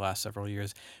China for the last several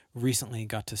years, recently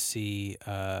got to see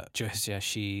a Joe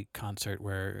Hisaishi concert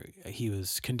where he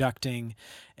was conducting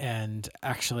and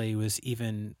actually was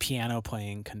even piano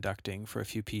playing, conducting for a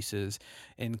few pieces,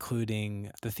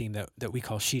 including the theme that we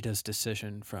call Shida's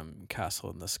Decision from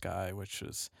Castle in the Sky, which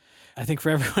was, I think, for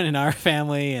everyone in our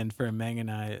family and for Meng and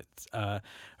I, it's a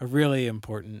really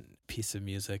important piece of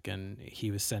music. And he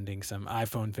was sending some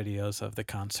iPhone videos of the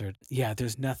concert. Yeah,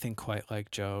 there's nothing quite like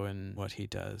Joe and what he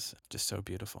does. Just so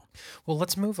beautiful. Well,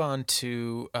 let's move on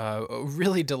to a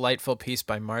really delightful piece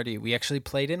by Marty. We actually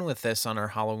played in with this on our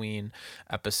Halloween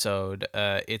episode.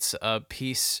 It's a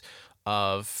piece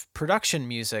of production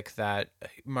music that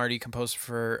Marty composed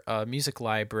for a music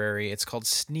library. It's called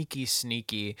Sneaky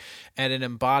Sneaky, and it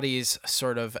embodies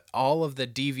sort of all of the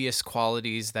devious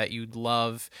qualities that you'd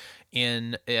love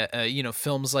in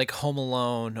films like Home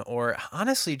Alone, or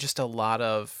honestly just a lot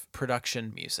of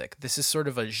production music. This is sort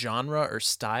of a genre or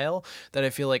style that I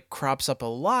feel like crops up a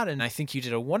lot, and I think you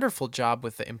did a wonderful job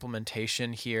with the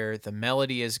implementation here. The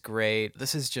melody is great.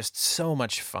 This is just so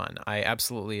much fun. I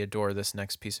absolutely adore this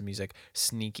next piece of music,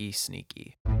 Sneaky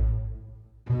Sneaky.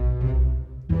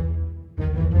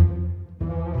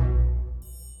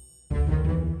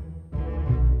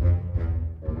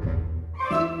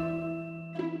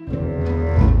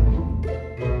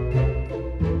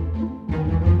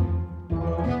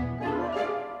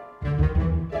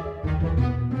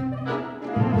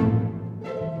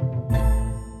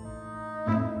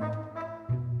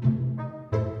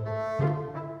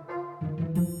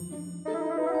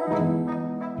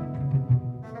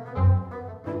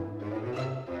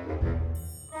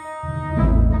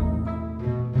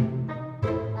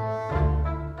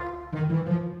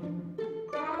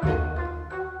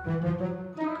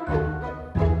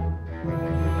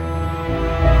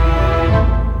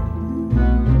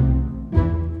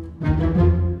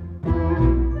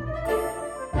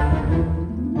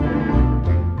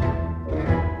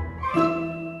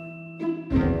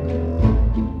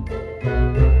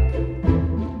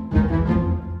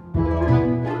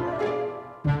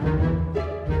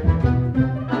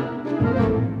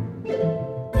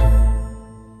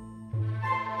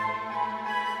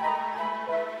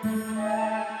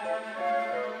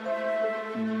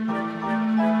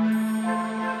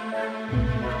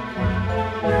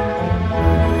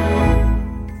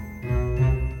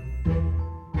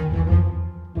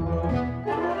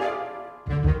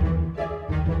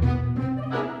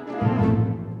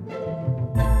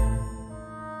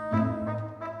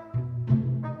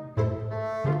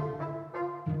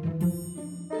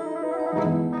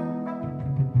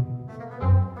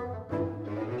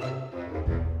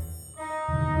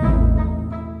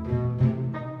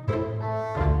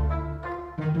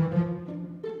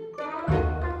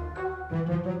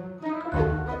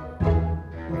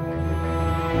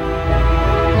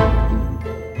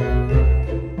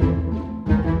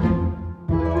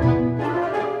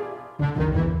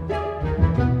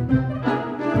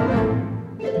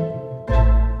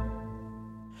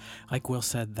 like Will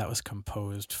said, that was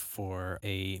composed for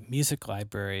a music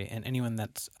library. And anyone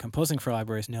that's composing for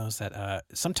libraries knows that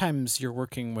sometimes you're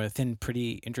working within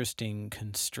pretty interesting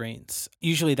constraints.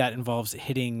 Usually that involves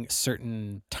hitting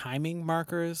certain timing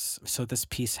markers. So this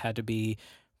piece had to be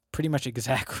pretty much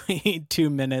exactly 2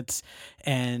 minutes.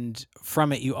 And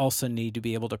from it, you also need to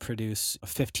be able to produce a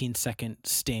 15-second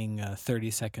sting, a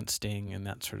 30-second sting, and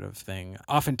that sort of thing.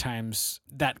 Oftentimes,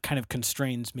 that kind of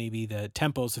constrains maybe the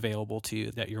tempos available to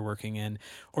you that you're working in,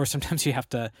 or sometimes you have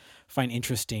to find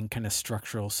interesting kind of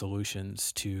structural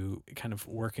solutions to kind of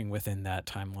working within that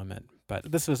time limit. But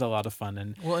this was a lot of fun.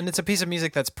 And it's a piece of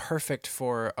music that's perfect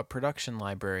for a production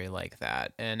library like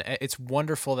that. And it's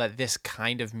wonderful that this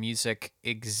kind of music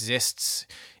exists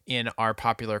in our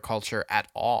popular culture at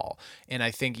all. And I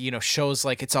think, shows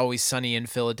like It's Always Sunny in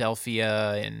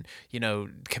Philadelphia and,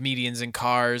 Comedians in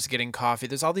Cars Getting Coffee.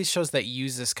 There's all these shows that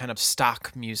use this kind of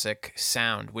stock music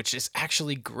sound, which is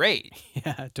actually great.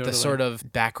 Yeah, totally. The sort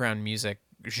of background music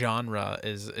genre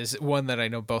is one that I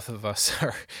know both of us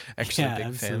are actually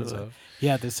big fans of.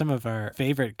 Yeah, there's some of our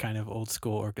favorite kind of old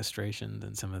school orchestrations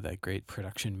and some of that great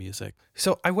production music.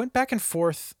 So I went back and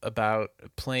forth about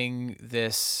playing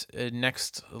this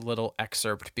next little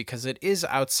excerpt because it is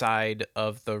outside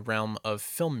of the realm of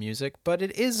film music, but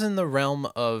it is in the realm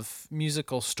of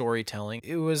musical storytelling.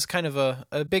 It was kind of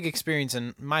a big experience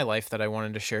in my life that I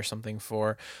wanted to share something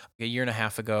for. A year and a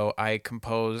half ago, I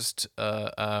composed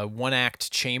a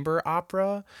one-act chamber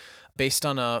opera based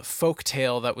on a folk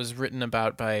tale that was written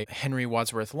about by Henry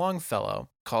Wadsworth Longfellow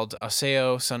called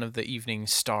Osseo, Son of the Evening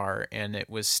Star, and it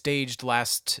was staged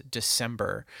last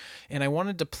December. And I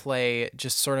wanted to play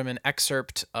just sort of an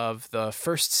excerpt of the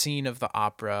first scene of the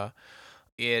opera.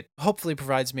 It hopefully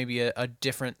provides maybe a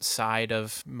different side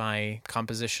of my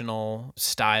compositional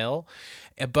style.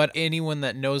 But anyone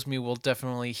that knows me will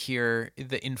definitely hear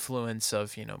the influence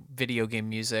of, video game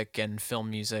music and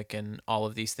film music and all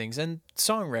of these things and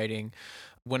songwriting.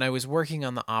 When I was working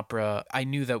on the opera, I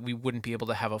knew that we wouldn't be able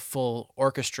to have a full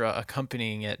orchestra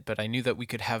accompanying it, but I knew that we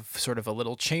could have sort of a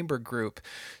little chamber group.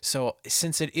 So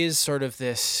since it is sort of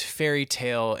this fairy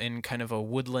tale in kind of a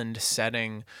woodland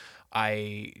setting,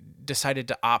 I decided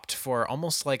to opt for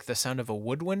almost like the sound of a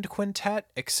woodwind quintet,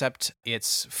 except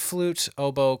it's flute,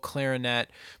 oboe, clarinet,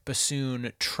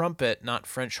 bassoon, trumpet, not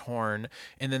French horn,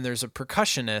 and then there's a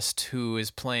percussionist who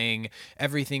is playing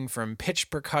everything from pitch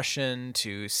percussion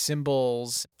to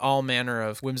cymbals, all manner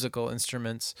of whimsical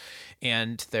instruments,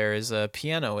 and there is a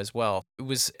piano as well. It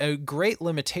was a great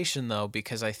limitation, though,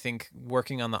 because I think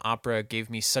working on the opera gave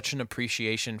me such an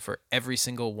appreciation for every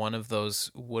single one of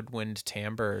those woodwind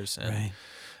timbres. And right.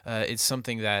 It's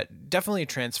something that definitely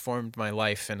transformed my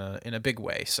life in a big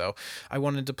way. So I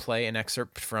wanted to play an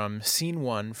excerpt from Scene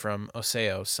 1 from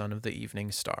Osseo, Son of the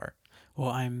Evening Star. Well,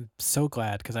 I'm so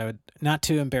glad because I would, not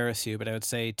to embarrass you, but I would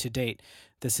say to date,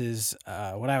 this is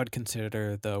what I would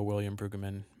consider the William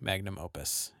Brueggemann magnum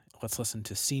opus. Let's listen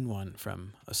to Scene 1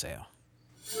 from Osseo.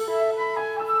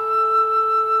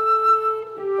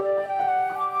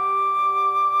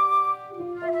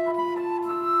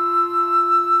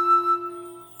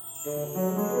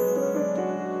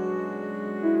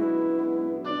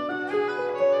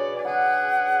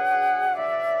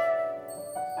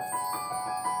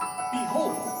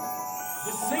 Behold,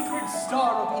 the sacred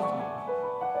star of evening.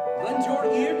 Lend your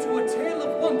ear to a tale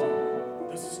of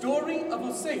wonder, the story of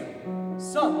Osseo,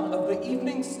 son of the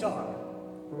evening star.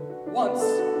 Once,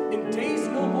 in days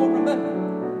no more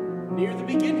remembered, near the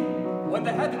beginning, when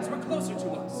the heavens were closer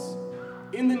to us,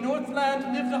 in the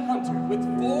Northland lived a hunter with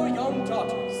 4 young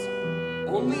daughters.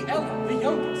 Only Ella, the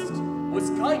youngest, was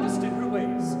kindest in her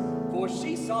ways, for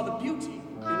she saw the beauty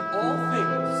in all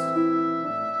things.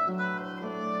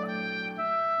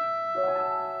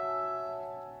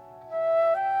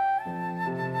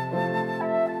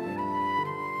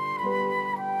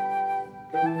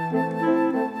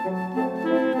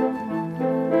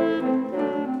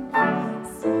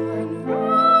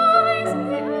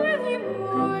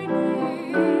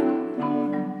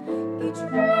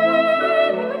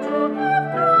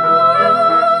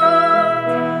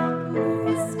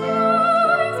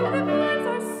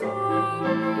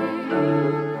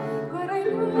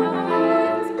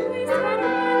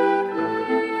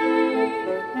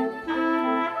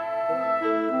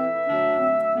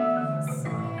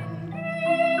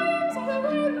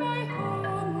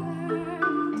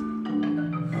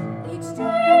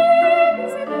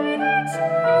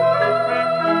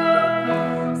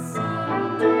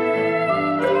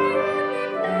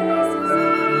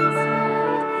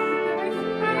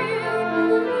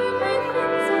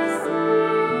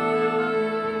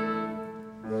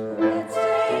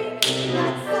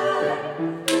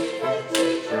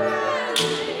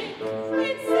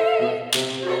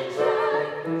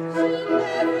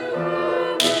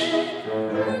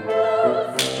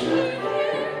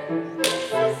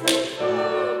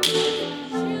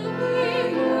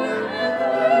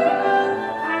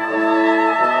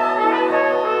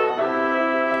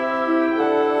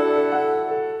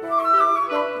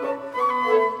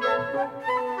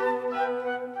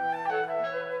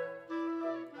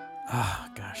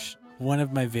 one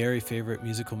of my very favorite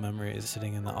musical memories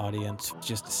sitting in the audience.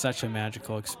 Just such a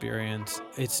magical experience.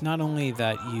 It's not only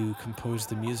that you composed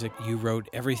the music, you wrote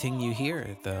everything you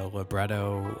hear, the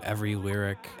libretto, every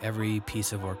lyric, every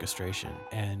piece of orchestration,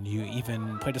 and you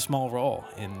even played a small role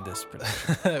in this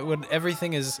production. When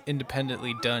everything is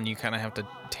independently done, you kind of have to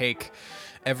take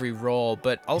every role.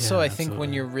 But also, Yeah, I think when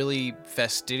absolutely. you're really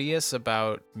fastidious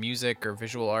about music or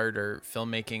visual art or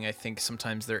filmmaking, I think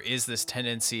sometimes there is this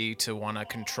tendency to want to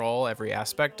control every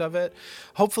aspect of it.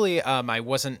 Hopefully, I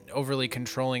wasn't overly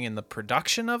controlling in the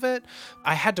production of it.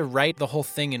 I had to write the whole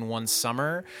thing in one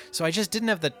summer, so I just didn't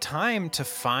have the time to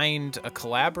find a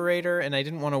collaborator, and I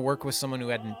didn't want to work with someone who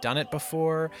hadn't done it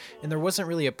before, and there wasn't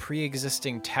really a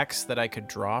pre-existing text that I could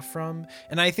draw from.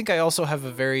 And I think I also have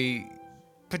a very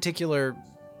particular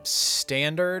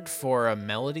standard for a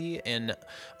melody, and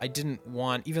I didn't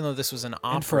want, even though this was an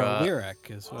opera, And for a lyric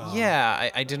as well.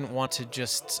 yeah, I didn't want to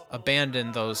just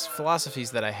abandon those philosophies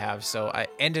that I have, so I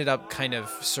ended up kind of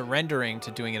surrendering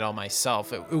to doing it all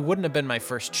myself. It wouldn't have been my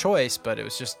first choice, but it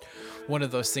was just one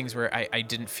of those things where I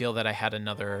didn't feel that I had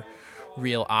another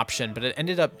real option, but it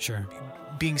ended up Sure.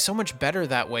 being so much better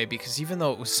that way, because even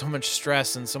though it was so much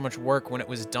stress and so much work, when it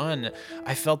was done,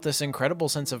 I felt this incredible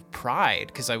sense of pride,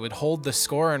 because I would hold the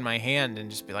score in my hand and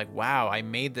just be like, wow, I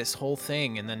made this whole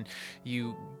thing. And then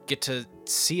you get to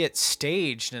see it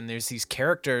staged, and there's these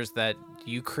characters that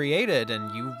you created,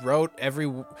 and you wrote every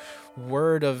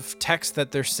word of text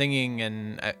that they're singing,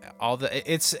 and all the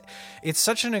it's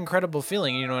such an incredible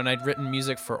feeling, you know. And I'd written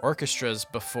music for orchestras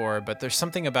before, but there's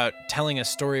something about telling a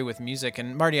story with music.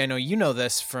 And Marty, I know you know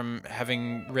this from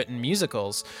having written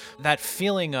musicals, that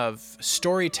feeling of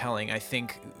storytelling, I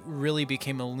think, really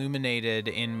became illuminated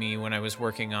in me when I was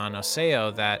working on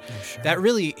Oseo, that that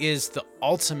really is the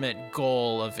ultimate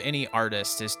goal of any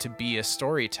artist, is to be a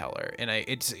storyteller. And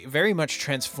it's very much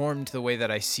transformed the way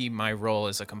that I see my role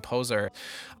as a composer.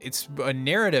 It's a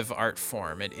narrative art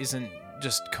form. It isn't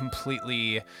just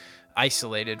completely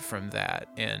isolated from that.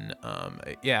 And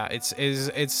yeah,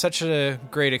 it's such a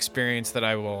great experience that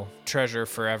I will treasure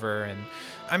forever. And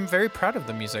I'm very proud of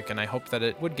the music, and I hope that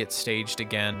it would get staged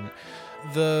again.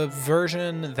 The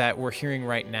version that we're hearing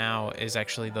right now is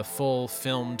actually the full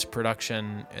filmed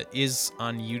production. It is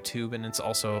on YouTube, and it's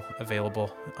also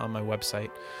available on my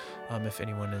website if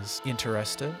anyone is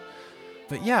interested.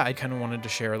 But yeah, I kind of wanted to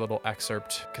share a little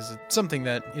excerpt because it's something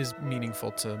that is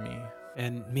meaningful to me.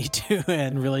 And me too,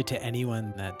 and really to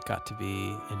anyone that got to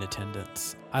be in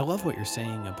attendance. I love what you're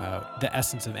saying about the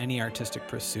essence of any artistic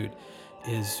pursuit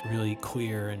is really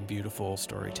clear and beautiful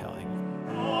storytelling.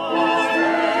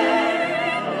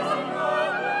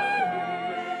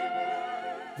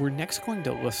 We're next going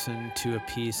to listen to a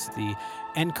piece, the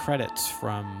end credits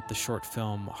from the short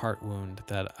film Heart Wound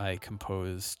that I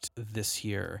composed this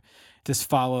year. This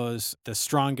follows the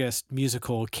strongest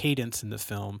musical cadence in the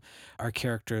film. Our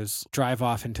characters drive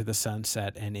off into the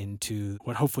sunset and into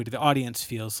what hopefully to the audience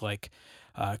feels like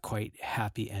a quite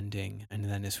happy ending. And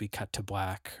then as we cut to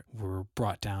black, we're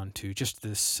brought down to just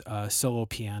this solo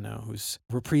piano who's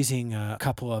reprising a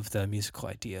couple of the musical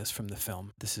ideas from the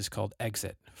film. This is called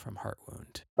Exit from Heart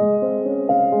Wound.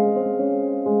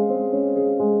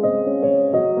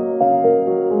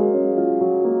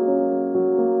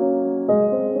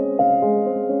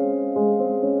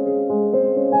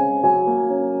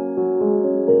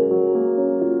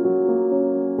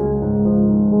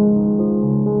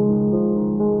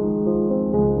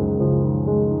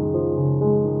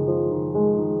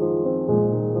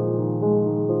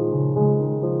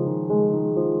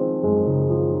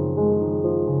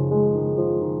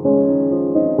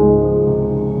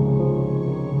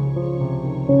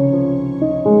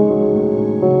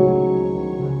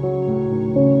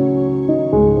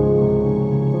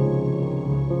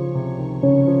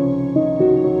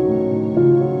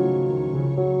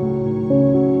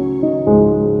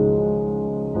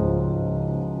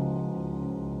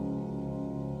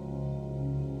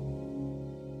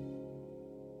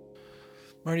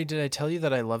 Marty, did I tell you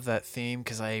that I love that theme?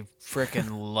 Because I freaking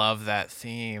love that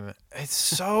theme. It's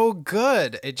so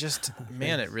good. It just,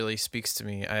 man, it really speaks to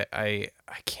me. I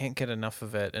can't get enough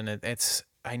of it. And it's,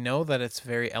 I know that it's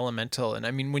very elemental. And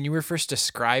I mean, when you were first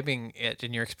describing it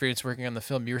in your experience working on the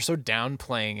film, you were so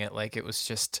downplaying it like it was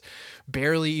just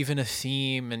barely even a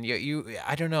theme. And you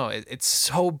I don't know, it's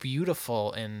so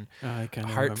beautiful and I kind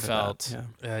of heartfelt.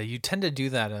 Yeah. You tend to do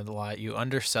that a lot. You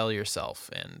undersell yourself,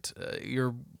 and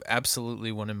you're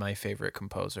absolutely one of my favorite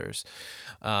composers.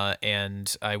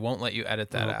 And I won't let you edit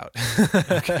that out.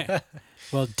 Okay.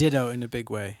 Well, ditto in a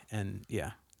big way. And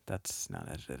yeah, that's not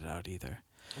edited out either.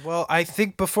 Well, I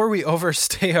think before we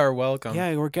overstay our welcome.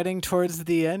 Yeah, we're getting towards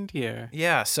the end here.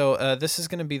 Yeah, so this is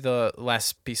going to be the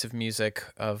last piece of music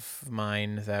of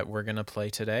mine that we're going to play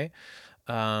today.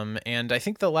 And I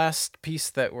think the last piece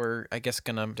that we're, I guess,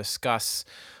 going to discuss,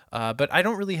 but I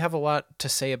don't really have a lot to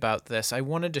say about this. I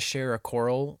wanted to share a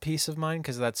choral piece of mine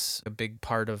because that's a big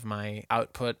part of my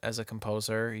output as a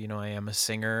composer. You know, I am a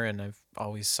singer and I've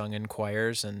always sung in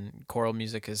choirs, and choral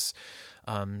music is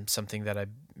something that I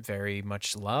very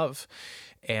much love.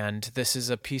 And this is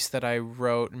a piece that I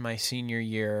wrote in my senior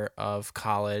year of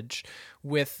college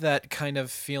with that kind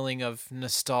of feeling of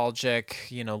nostalgic,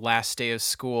 you know, last day of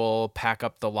school, pack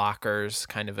up the lockers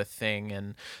kind of a thing.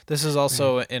 And this is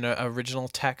also in an original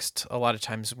text. A lot of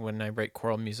times when I write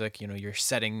choral music, you know, you're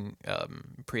setting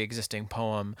pre-existing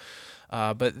poem.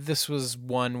 But this was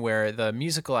one where the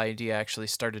musical idea actually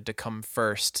started to come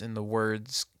first and the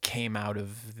words came out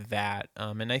of that.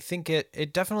 And I think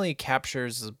it definitely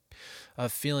captures a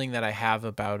feeling that I have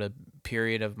about a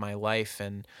period of my life.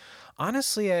 And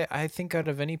honestly, I think out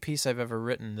of any piece I've ever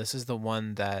written, this is the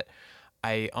one that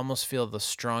I almost feel the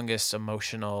strongest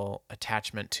emotional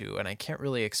attachment to, and I can't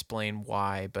really explain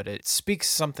why, but it speaks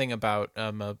something about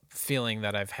a feeling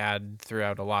that I've had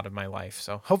throughout a lot of my life.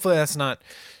 So hopefully that's not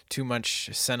too much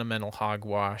sentimental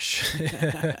hogwash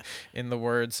in the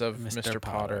words of Mr.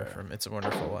 Potter from It's a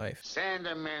Wonderful Life.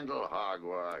 Sentimental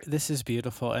hogwash. This is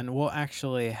beautiful, and we'll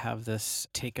actually have this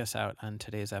take us out on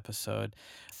today's episode.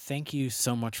 Thank you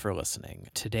so much for listening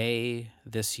today,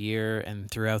 this year, and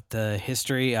throughout the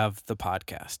history of the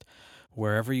podcast.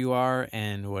 Wherever you are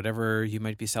and whatever you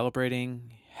might be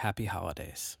celebrating, happy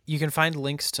holidays. You can find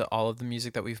links to all of the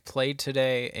music that we've played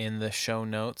today in the show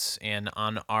notes and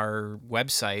on our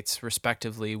websites,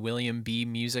 respectively,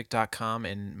 williambmusic.com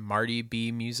and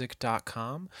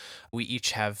martybmusic.com. We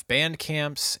each have band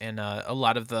camps, and a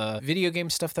lot of the video game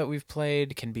stuff that we've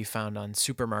played can be found on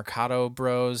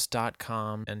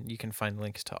supermercadobros.com, and you can find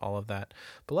links to all of that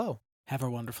below. Have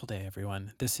a wonderful day,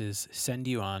 everyone. This is Send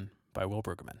You On by Will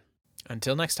Brueggemann.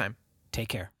 Until next time. Take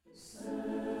care.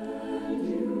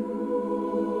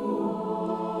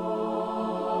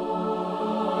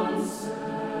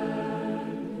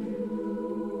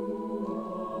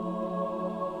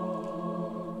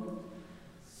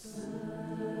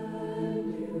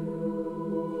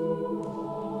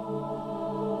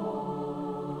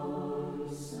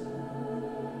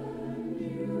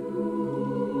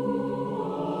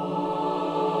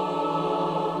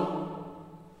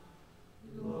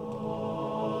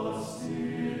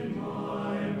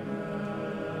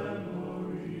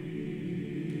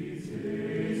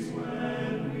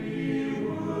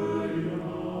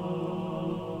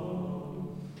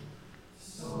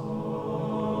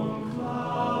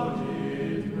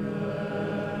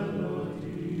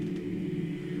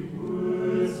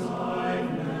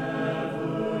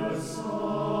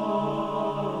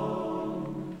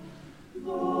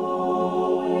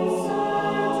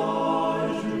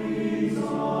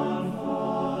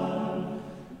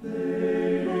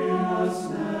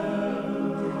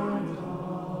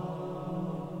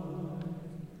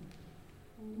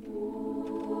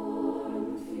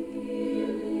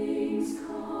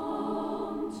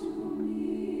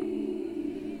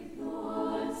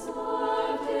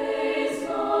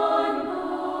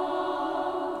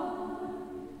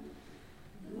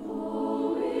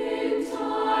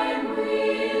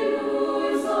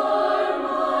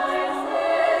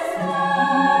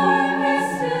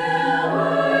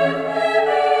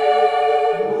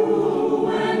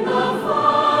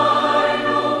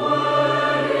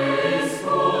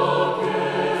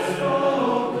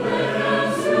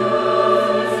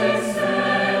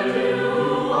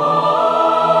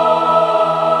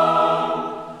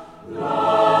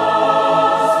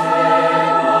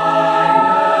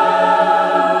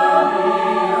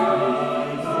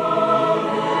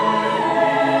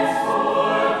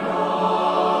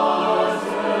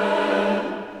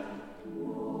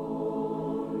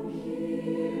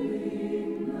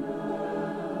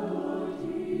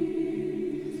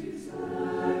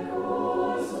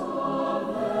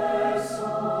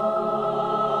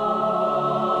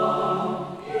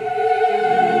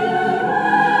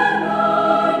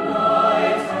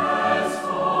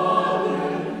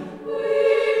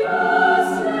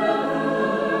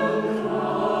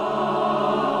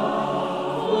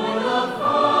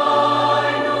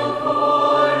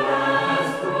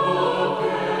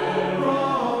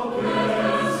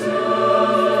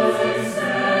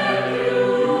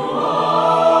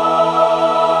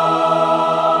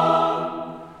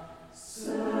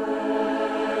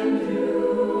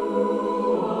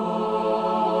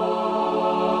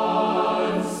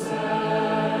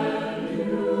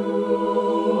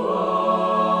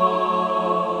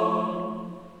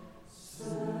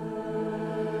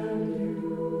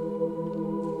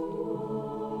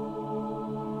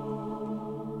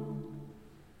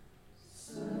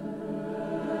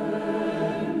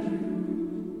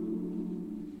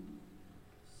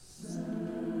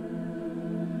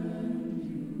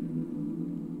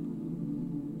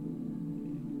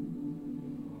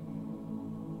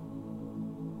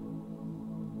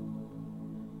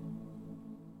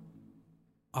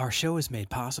 Our show is made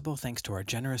possible thanks to our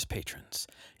generous patrons,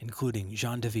 including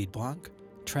Jean-David Blanc,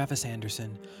 Travis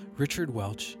Anderson, Richard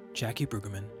Welch, Jackie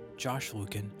Brueggemann, Josh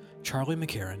Lucan, Charlie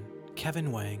McCarran,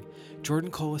 Kevin Wang, Jordan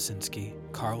Kolosinski,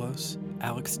 Carlos,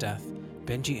 Alex Death,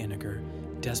 Benji Iniger,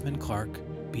 Desmond Clark,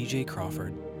 BJ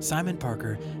Crawford, Simon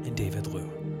Parker, and David Liu.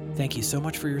 Thank you so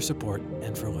much for your support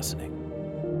and for listening.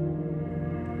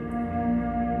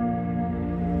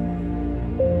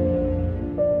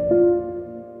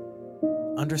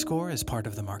 Underscore is part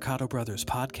of the Marcato Brothers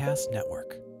Podcast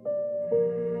Network.